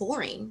like, that's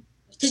boring.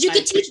 Because you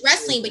could teach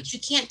wrestling, but you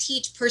can't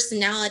teach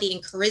personality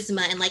and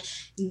charisma and like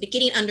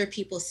getting under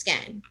people's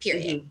skin,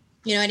 period.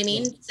 You know what I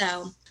mean? So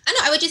I don't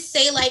know, I would just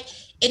say like,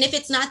 and if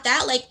it's not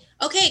that, like,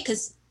 okay,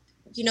 because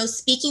you know,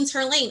 speaking's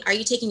her lane. Are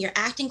you taking your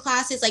acting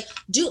classes? Like,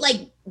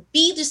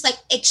 be just like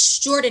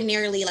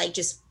extraordinarily like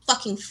just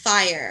fucking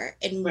fire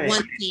in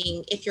one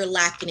thing if you're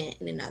lacking it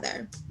in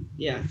another.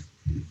 Yeah,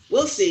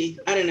 we'll see.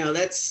 I don't know.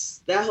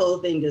 That whole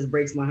thing just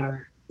breaks my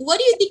heart. What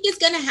do you think is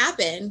gonna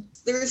happen?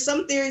 There are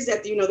some theories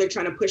that, you know, they're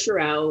trying to push her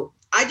out.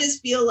 I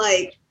just feel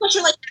like push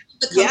her like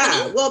the company?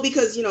 Yeah, well,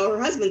 because you know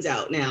her husband's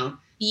out now.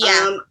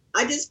 Yeah.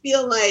 I just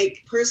feel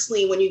like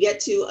personally, when you get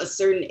to a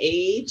certain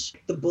age,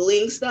 the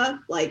bullying stuff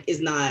like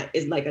is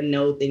like a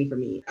no thing for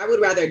me. I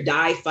would rather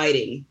die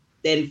fighting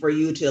than for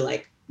you to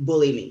like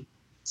bully me.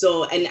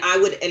 So, and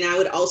I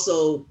would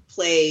also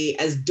play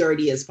as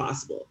dirty as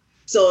possible.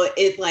 So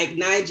if like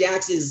Nia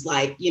Jax is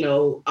like, you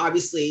know,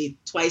 obviously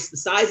twice the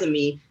size of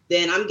me,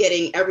 then I'm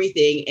getting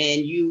everything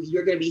and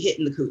you're going to be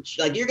hitting the cooch.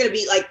 Like you're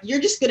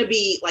just going to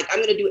be like,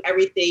 I'm going to do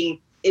everything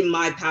in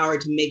my power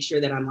to make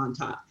sure that I'm on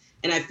top.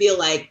 And I feel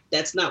like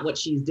that's not what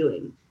she's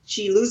doing.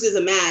 She loses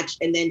a match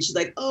and then she's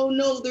like, oh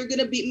no, they're going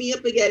to beat me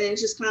up again. And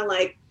it's just kind of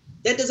like,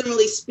 that doesn't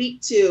really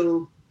speak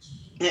to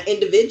an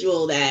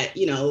individual that,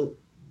 you know,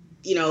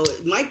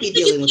 might be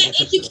dealing with that.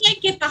 If you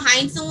can't get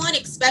behind someone,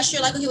 especially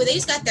like, okay, well, they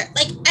just got their,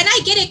 like, and I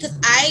get it because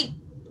I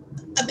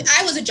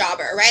was a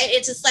jobber, right?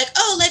 It's just like,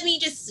 oh,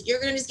 you're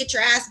going to just get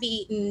your ass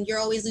beat and you're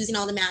always losing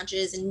all the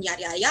matches and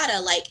yada, yada, yada.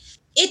 Like,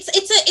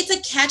 it's a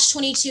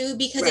catch-22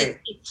 because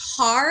it's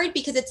hard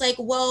because it's like,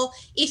 well,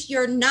 if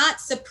you're not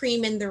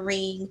supreme in the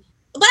ring,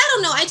 but I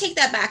don't know, I take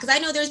that back because I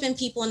know there's been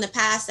people in the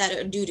past that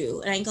are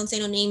doo-doo, and I ain't gonna say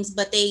no names,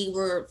 but they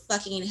were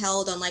fucking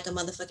held on like a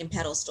motherfucking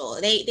pedestal.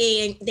 They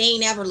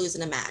ain't ever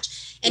losing a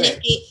match. And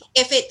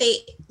if they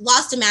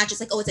lost a match, it's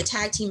like, oh, it's a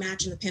tag team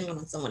match and the pin went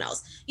on someone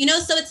else. You know,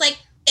 so it's like,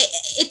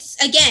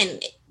 it's again,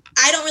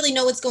 I don't really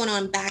know what's going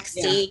on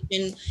backstage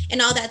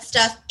and all that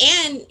stuff.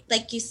 And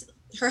like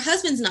her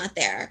husband's not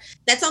there.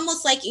 That's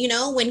almost like, you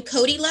know, when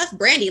Cody left,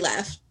 Brandy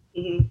left.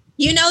 Mm-hmm.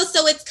 You know,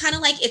 so it's kind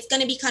of like, it's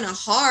going to be kind of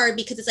hard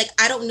because it's like,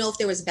 I don't know if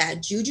there was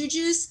bad juju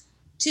juice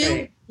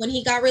too when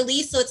he got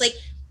released. So it's like,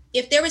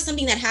 if there was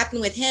something that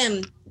happened with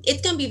him,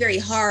 it's going to be very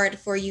hard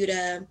for you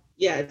to.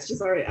 Yeah, it's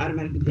just already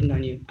automatically pinned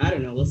on you. I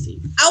don't know. We'll see.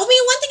 I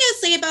mean, one thing I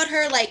would say about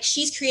her, like,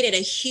 she's created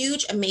a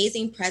huge,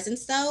 amazing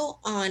presence though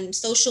on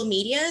social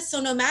media. So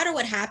no matter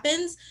what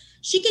happens,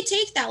 she could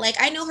take that. Like,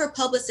 I know her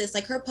publicist,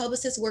 like her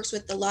publicist works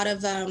with a lot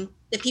of the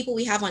people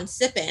we have on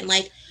Sippin'.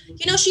 Like,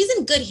 you know, she's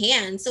in good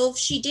hands. So if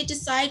she did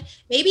decide,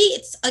 maybe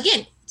it's,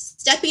 again,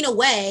 stepping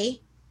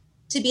away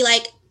to be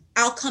like,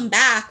 I'll come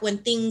back when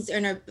things are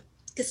in her,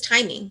 because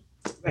timing.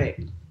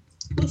 Right.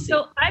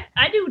 So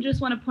I do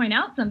just want to point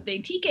out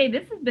something. TK,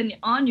 this has been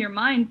on your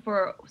mind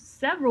for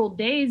several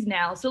days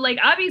now. So like,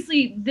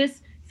 obviously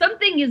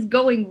something is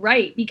going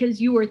right because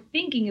you were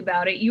thinking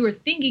about it. You were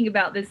thinking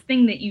about this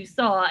thing that you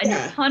saw and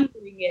you're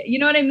pondering it. You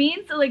know what I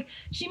mean? So like,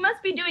 she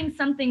must be doing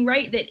something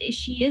right that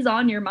she is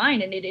on your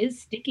mind and it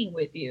is sticking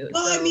with you.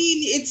 Well, so. I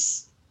mean,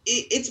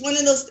 it's one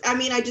of those, I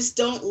mean, I just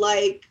don't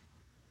like,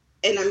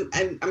 and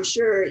I'm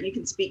sure you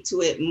can speak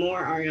to it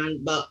more, Ariane,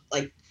 but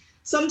like,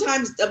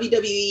 sometimes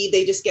WWE,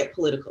 they just get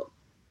political.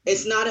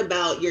 It's not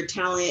about your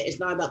talent. It's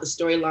not about the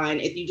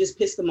storyline. If you just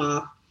piss them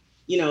off,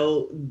 you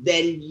know,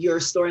 then your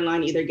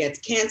storyline either gets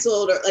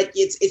canceled or like,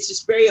 it's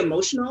just very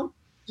emotional.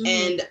 Mm-hmm.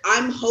 And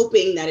I'm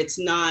hoping that it's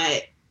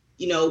not,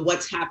 you know,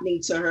 what's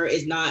happening to her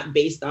is not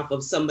based off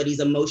of somebody's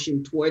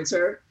emotion towards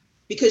her,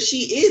 because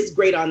she is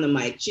great on the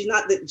mic. She's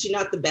not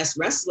the best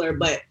wrestler,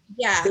 but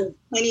there's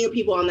plenty of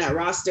people on that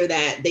roster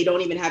that they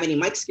don't even have any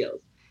mic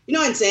skills. You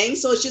know what I'm saying?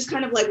 So it's just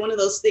kind of like one of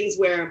those things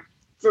where,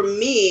 for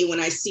me, when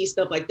I see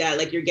stuff like that,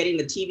 like you're getting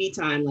the TV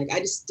time, like I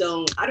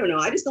don't know.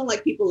 I just don't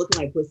like people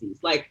looking like pussies.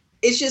 Like,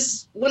 it's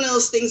just one of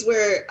those things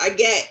where I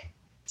get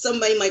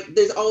somebody like,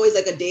 there's always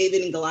like a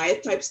David and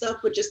Goliath type stuff,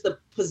 but just the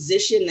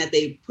position that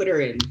they put her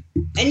in.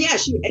 And yeah,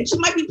 she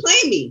might be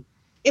playing me.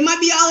 It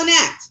might be all an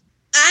act.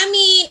 I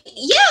mean,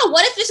 yeah,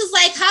 what if it's just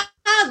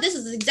like, this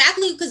is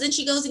exactly, because then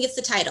she goes and gets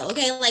the title.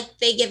 Okay, like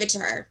they give it to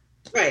her.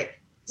 Right.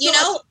 You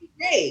know?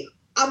 Great.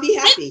 I'll be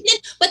happy.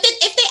 But then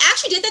if they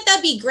actually did that,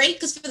 that'd be great,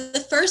 because for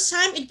the first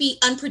time, it'd be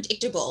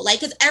unpredictable.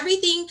 Like, because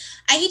everything,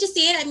 I hate to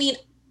say it, I mean,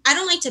 I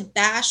don't like to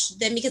bash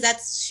them because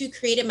that's who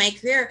created my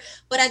career.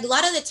 But a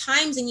lot of the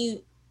times, and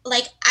you,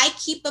 like, I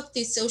keep up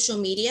through social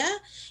media,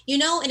 you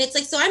know, and it's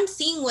like, so I'm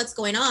seeing what's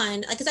going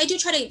on. Like, because I do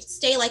try to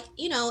stay, like,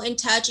 you know, in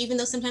touch, even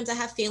though sometimes I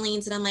have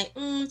feelings and I'm like,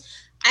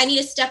 I need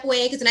to step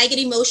away, because then I get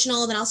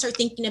emotional. Then I'll start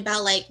thinking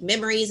about like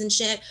memories and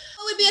shit.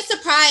 It would be a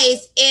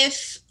surprise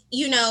if,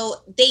 you know,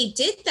 they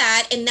did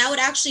that, and that would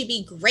actually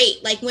be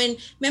great. Like,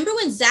 remember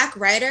when Zack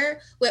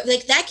Ryder,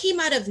 like that came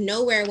out of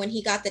nowhere when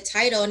he got the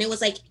title, and it was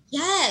like,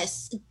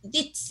 yes,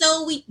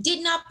 so we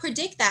did not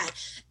predict that,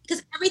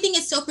 because everything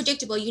is so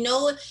predictable. You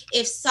know,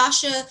 if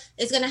Sasha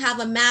is going to have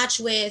a match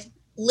with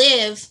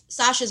Liv,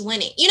 Sasha's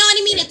winning. You know what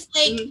I mean? It's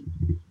like,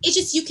 it's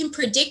just, you can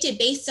predict it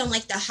based on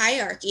like the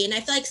hierarchy. And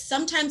I feel like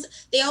sometimes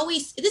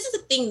this is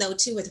a thing though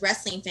too with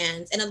wrestling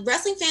fans, and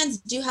wrestling fans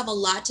do have a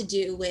lot to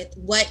do with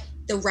what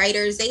the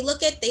writers, they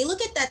look at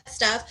that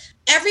stuff.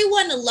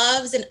 Everyone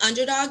loves an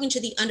underdog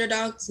until the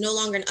underdog's no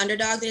longer an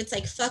underdog. Then it's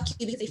like, fuck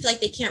you, because they feel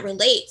like they can't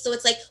relate. So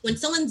it's like when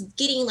someone's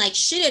getting like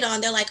shitted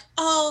on, they're like,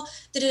 oh,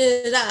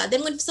 da-da-da-da.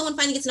 Then when someone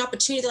finally gets an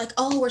opportunity, they're like,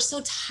 oh, we're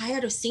so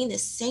tired of seeing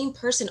this same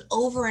person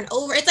over and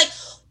over. It's like,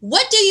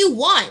 what do you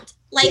want?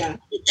 Like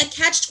a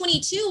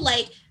catch-22,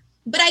 like,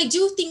 but I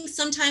do think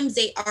sometimes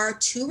they are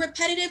too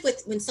repetitive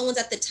with when someone's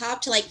at the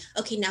top to like,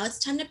 okay, now it's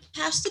time to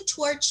pass the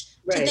torch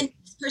to the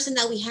next person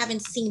that we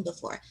haven't seen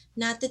before.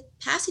 Not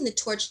passing the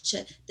torch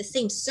to the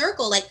same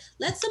circle. Like,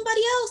 let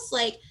somebody else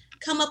like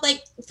come up.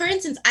 Like, for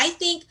instance, I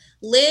think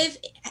Liv,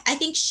 I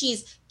think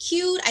she's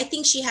cute. I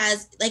think she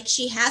has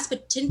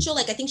potential.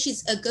 Like, I think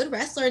she's a good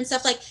wrestler and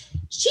stuff. Like,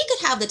 she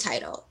could have the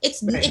title.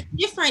 It's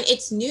different.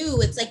 It's new.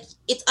 It's like,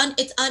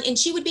 and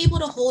she would be able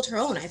to hold her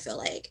own, I feel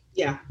like.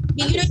 Yeah.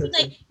 You know,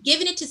 like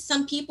giving it to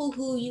some people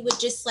who you would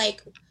just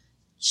like,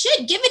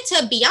 should give it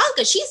to Bianca.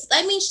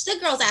 The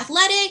girl's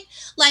athletic.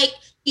 Like,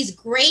 she's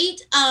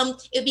great.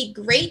 It'd be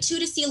great too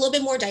to see a little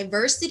bit more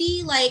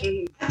diversity. Like,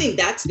 I think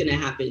that's gonna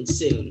happen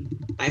soon.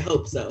 I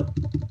hope so.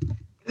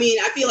 I mean,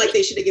 I feel like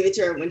they should have given it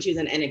to her when she was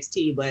in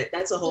NXT, but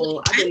that's a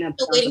whole. I'm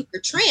still waiting for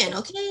Tran.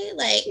 Okay,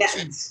 like.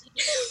 Yes.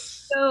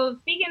 So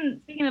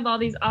speaking of all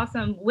these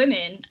awesome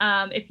women,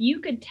 if you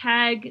could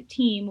tag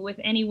team with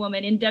any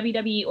woman in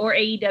WWE or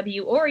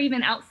AEW or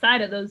even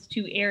outside of those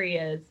two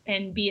areas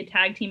and be a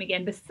tag team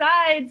again,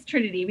 besides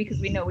Trinity,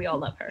 because we know we all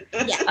love her,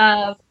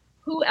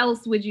 who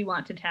else would you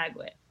want to tag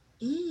with?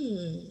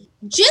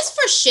 Just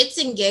for shits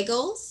and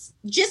giggles,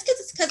 just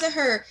because of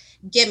her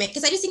gimmick,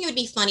 because I just think it would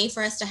be funny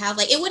for us to have,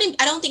 like,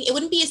 I don't think it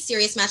wouldn't be a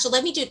serious match. So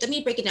let me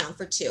break it down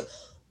for two.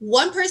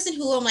 One person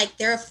who I'm like,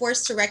 they're a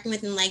force to reckon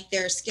with and like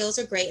their skills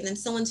are great, and then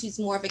someone who's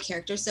more of a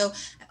character. So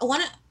I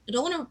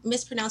don't want to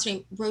mispronounce her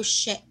name.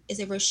 Roche, is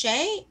it Roche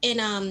in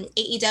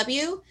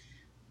AEW?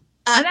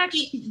 I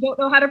actually don't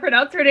know how to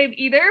pronounce her name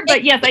either,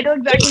 but yes, I know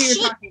exactly what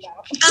you're talking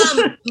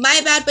about.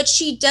 My bad, but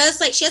she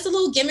does she has a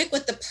little gimmick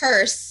with the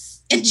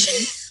purse, and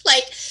just so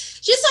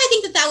I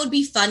think that would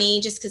be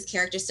funny, just because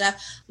character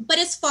stuff. But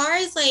as far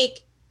as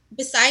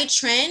beside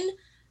Tren,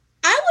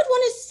 I would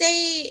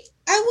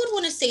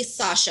want to say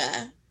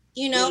Sasha.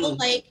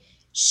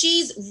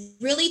 She's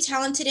really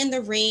talented in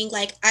the ring.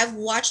 I've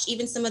watched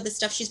even some of the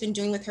stuff she's been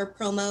doing with her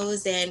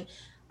promos, and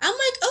I'm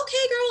like,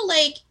 okay, girl.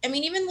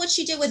 Even what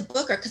she did with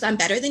Booker, because I'm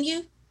better than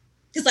you.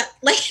 Because I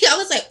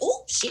was like,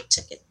 oh, she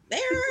took it there.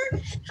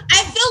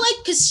 I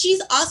feel because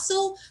she's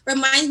also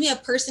reminds me of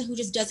a person who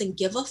just doesn't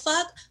give a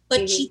fuck,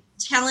 but she's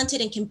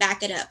talented and can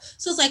back it up.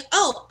 So it's like,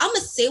 oh, I'm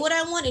gonna say what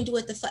I want and do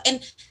what the fuck.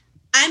 And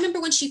I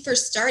remember when she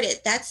first started,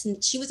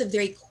 she was a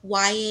very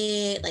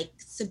quiet,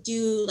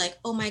 subdued,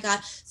 oh my God.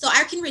 So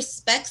I can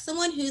respect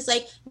someone who's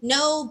like,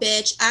 no,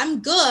 bitch, I'm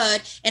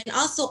good. And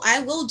also I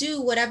will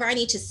do whatever I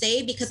need to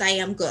say because I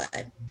am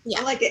good. Yeah.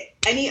 I like it.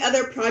 Any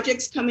other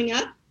projects coming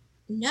up?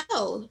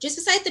 No, just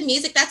besides the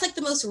music, that's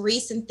the most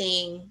recent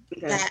thing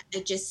that I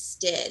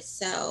just did.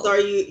 So are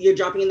you're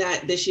dropping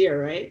that this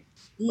year, right?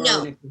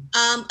 No,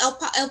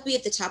 it'll be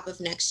at the top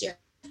of next year.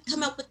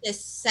 Come up with this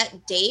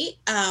set date.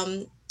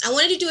 I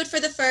wanted to do it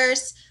for the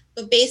first,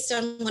 but based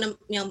on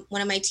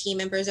one of my team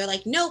members are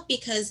like, nope,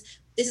 because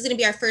this is going to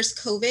be our first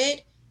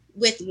COVID.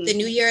 With the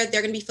new year,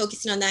 they're going to be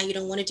focusing on that. You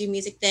don't want to do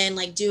music then,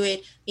 do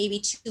it maybe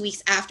 2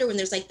 weeks after, when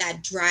there's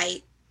that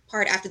dry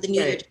part after the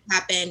new year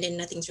happened and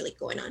nothing's really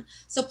going on.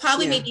 So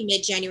probably maybe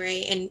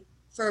mid-January. And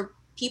for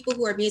people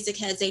who are music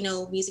heads, they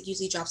know music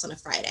usually drops on a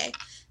Friday.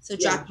 So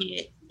dropping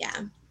it,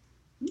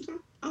 Okay.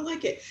 I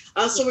like it.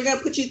 So we're gonna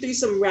put you through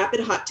some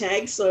rapid hot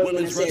tags. So I'm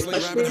gonna say a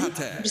question.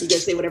 You can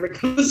say whatever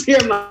comes to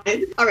your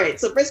mind. All right.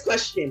 So first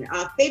question: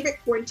 favorite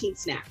quarantine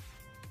snack?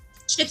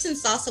 Chips and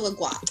salsa with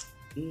guac.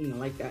 I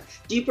like that.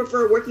 Do you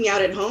prefer working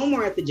out at home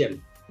or at the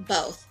gym?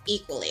 Both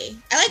equally.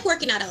 I like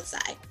working out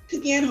outside.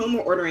 Cooking at home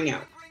or ordering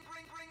out?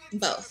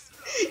 Both.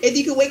 If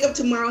you could wake up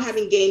tomorrow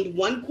having gained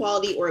one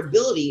quality or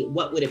ability,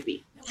 what would it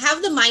be?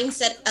 Have the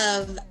mindset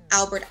of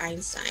Albert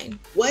Einstein.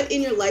 What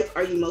in your life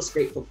are you most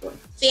grateful for?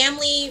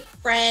 Family,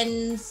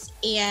 friends,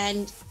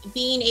 and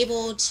being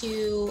able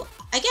to,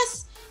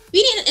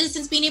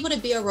 being able to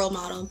be a role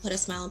model and put a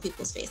smile on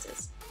people's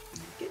faces.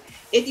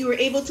 If you were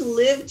able to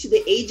live to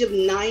the age of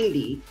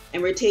 90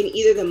 and retain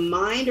either the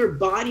mind or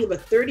body of a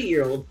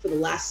 30-year-old for the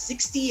last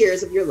 60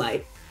 years of your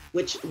life,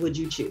 which would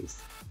you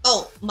choose?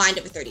 Oh, mind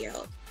of a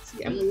 30-year-old.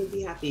 Emily would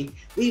be happy.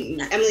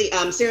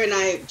 Sarah and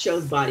I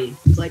chose body.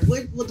 It's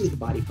we'll do the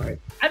body part.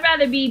 I'd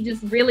rather be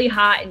just really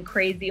hot and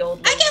crazy old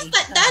lady. I guess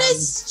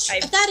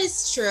that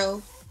is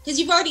true. Because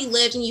you've already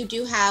lived and you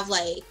do have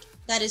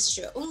that is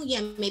true. Oh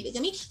yeah, maybe.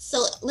 Let me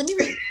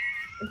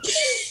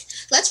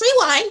let's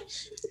rewind.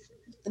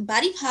 The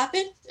body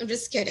popping. I'm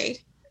just kidding.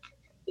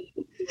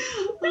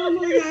 Oh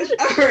my gosh.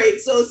 All right.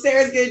 So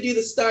Sarah's gonna do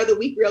the star of the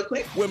week real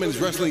quick. Women's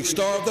Wrestling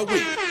Star of the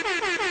Week.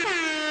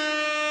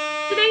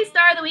 Today's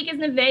star of the week is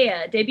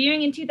Nevaeh.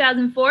 Debuting in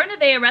 2004,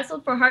 Nevaeh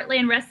wrestled for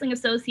Heartland Wrestling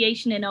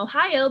Association in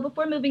Ohio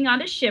before moving on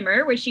to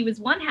Shimmer, where she was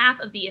one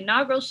half of the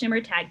inaugural Shimmer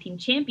Tag Team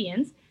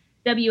Champions,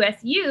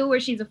 WSU, where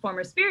she's a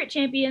former Spirit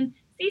Champion,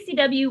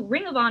 CCW,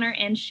 Ring of Honor,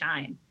 and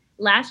Shine.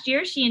 Last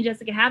year, she and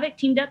Jessica Havoc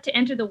teamed up to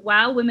enter the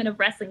WOW Women of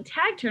Wrestling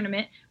Tag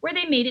Tournament, where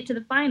they made it to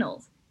the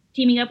finals.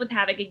 Teaming up with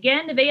Havoc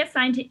again, Nevaeh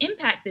signed to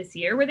Impact this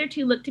year, where their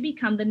two look to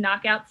become the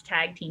Knockouts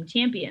Tag Team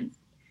Champions.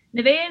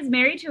 Nevaeh is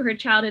married to her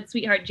childhood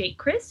sweetheart, Jake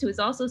Crist, who is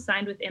also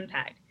signed with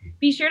Impact.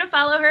 Be sure to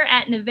follow her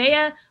at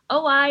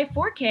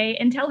NevaehOI4K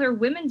and tell her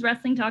Women's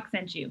Wrestling Talk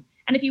sent you.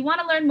 And if you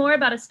want to learn more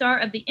about a star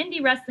of the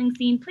indie wrestling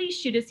scene, please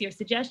shoot us your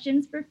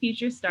suggestions for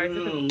future stars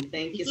of the week.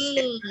 Thank you,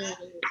 Sarah.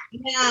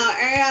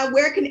 Now,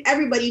 where can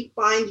everybody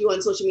find you on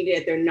social media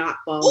if they're not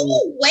following you?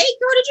 Oh, wait,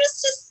 girl, did you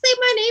just say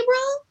my name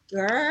wrong?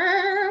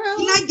 Girl.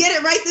 Did I get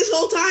it right this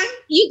whole time?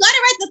 You got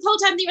it right this whole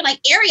time. You were like,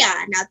 area.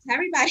 Now tell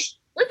everybody.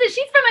 Listen,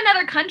 she's from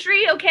another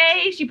country,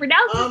 okay? She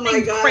pronounces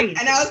things crazy.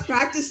 And I was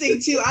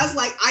practicing too. I was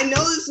like, I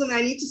know this one.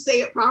 I need to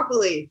say it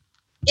properly.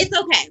 It's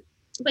okay.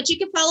 But you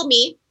can follow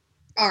me,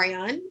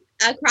 Ariane,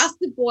 across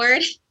the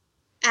board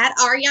at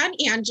Ariane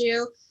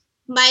Andrew,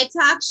 my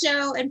talk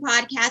show and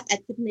podcast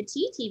at Sipping the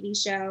Tea TV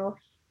show.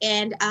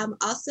 And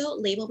also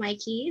label my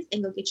keys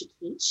and go get your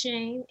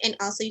keychain. And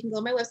also you can go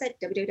on my website,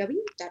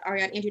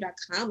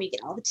 www.arianeandrew.com, where you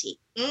get all the tea.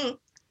 Yeah,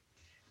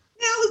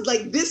 I was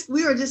like this.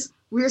 We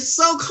were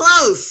so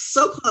close.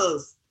 So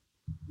close.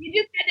 You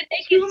just had to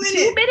take you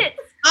 2 minutes.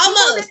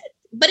 Almost.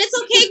 But it's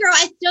okay, girl.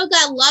 I still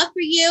got love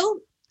for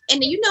you.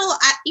 And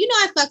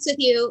I fucks with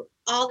you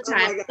all the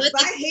time. Oh my God. But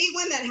I hate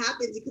when that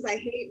happens because I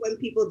hate when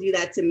people do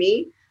that to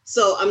me.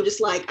 So I'm just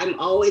like, I'm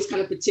always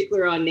kind of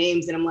particular on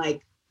names. And I'm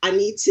like, I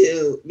need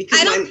to, because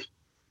I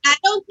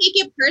don't take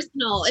it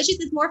personal. It's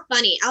just, it's more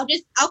funny. I'll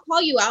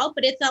call you out,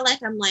 but it's not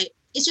like I'm like,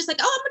 it's just like,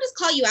 oh, I'm gonna just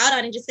call you out on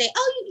it and just say,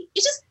 oh,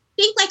 it's just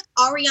think like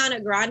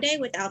Ariana Grande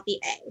without the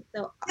A.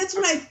 So that's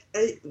what I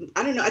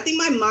don't know. I think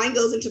my mind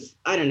goes into,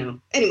 I don't know.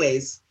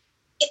 Anyways.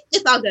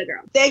 It's all good,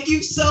 girl. Thank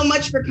you so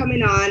much for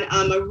coming on.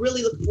 I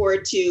really look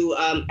forward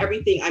to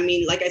everything. I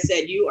mean, like I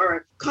said, you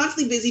are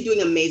constantly busy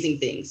doing amazing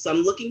things. So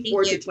I'm looking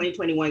forward to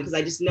 2021 because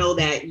I just know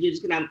that you're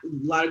just gonna have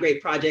a lot of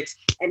great projects.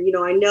 And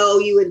I know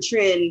you and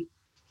Trin,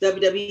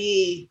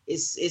 WWE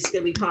is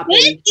gonna be popping.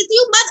 Is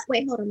you mother?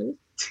 Wait, hold on.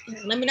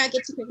 Let me not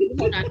get too crazy.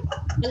 Hold on.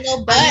 A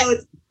little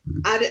butt.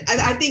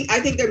 I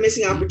think they're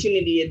missing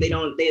opportunity if they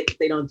don't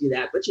do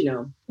that. But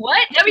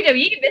what,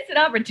 WWE missed an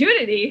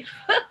opportunity?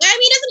 I mean,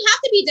 it doesn't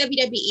have to be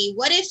WWE.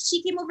 What if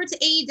she came over to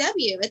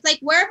AEW? It's like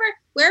wherever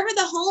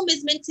the home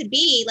is meant to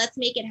be, let's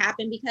make it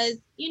happen. Because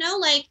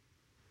like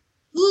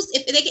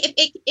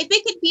if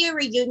it could be a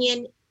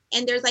reunion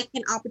and there's like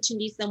an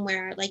opportunity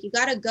somewhere, like you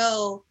gotta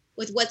go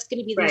with what's going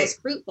to be the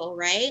most fruitful,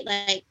 right?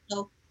 Like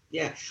so.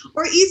 Yeah.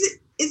 Or is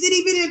it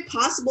even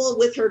impossible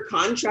with her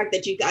contract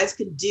that you guys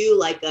could do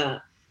like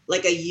a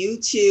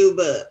YouTube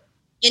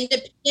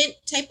independent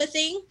type of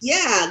thing?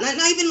 Yeah,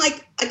 not even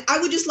like I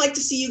would just like to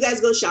see you guys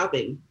go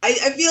shopping. I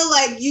feel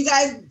like you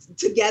guys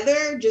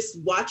together just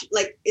watch,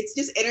 like it's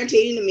just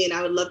entertaining to me, and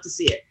I would love to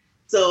see it.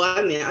 So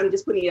I mean, I'm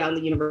just putting it out in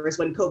the universe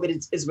when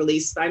COVID is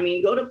released. I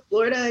mean, go to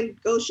Florida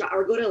and go shop,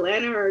 or go to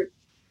Atlanta, or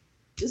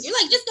just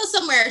go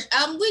somewhere.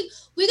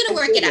 We're gonna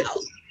work it out.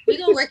 We're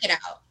gonna work it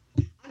out.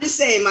 I'm just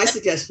saying my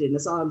suggestion.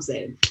 That's all I'm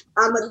saying.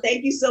 But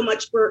thank you so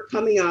much for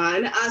coming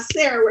on.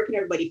 Sarah, where can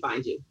everybody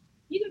find you?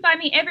 You can find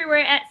me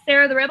everywhere at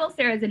Sarah the Rebel.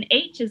 Sarah's an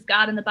H, as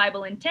God in the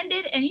Bible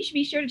intended. And you should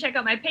be sure to check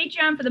out my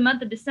Patreon for the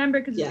month of December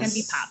because it's going to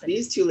be popping.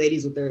 These two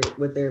ladies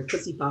with their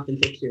pussy popping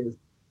pictures.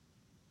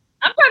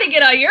 I'm trying to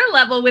get on your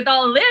level with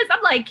all of this.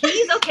 I'm like,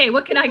 Keys, okay,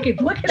 what can I do?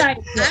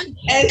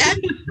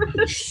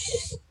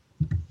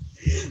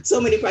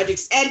 So many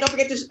projects. And don't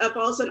forget to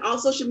follow us on all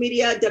social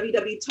media,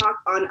 WW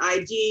Talk on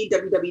IG,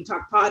 WW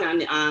Talk Pod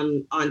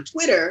on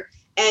Twitter.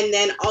 And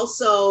then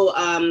also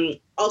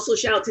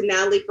shout out to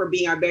Natalie for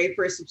being our very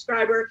first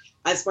subscriber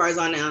as far as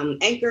on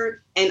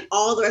Anchor, and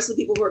all the rest of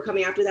the people who are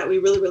coming after that. We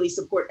really, really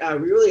support,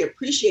 we really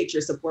appreciate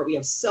your support. We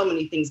have so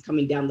many things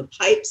coming down the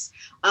pipes.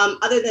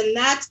 Other than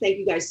that, thank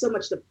you guys so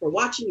much for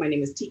watching. My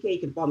name is TK. You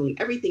can follow me on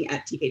everything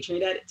at TK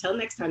Trinidad. Till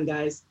next time,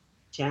 guys.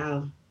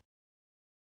 Ciao.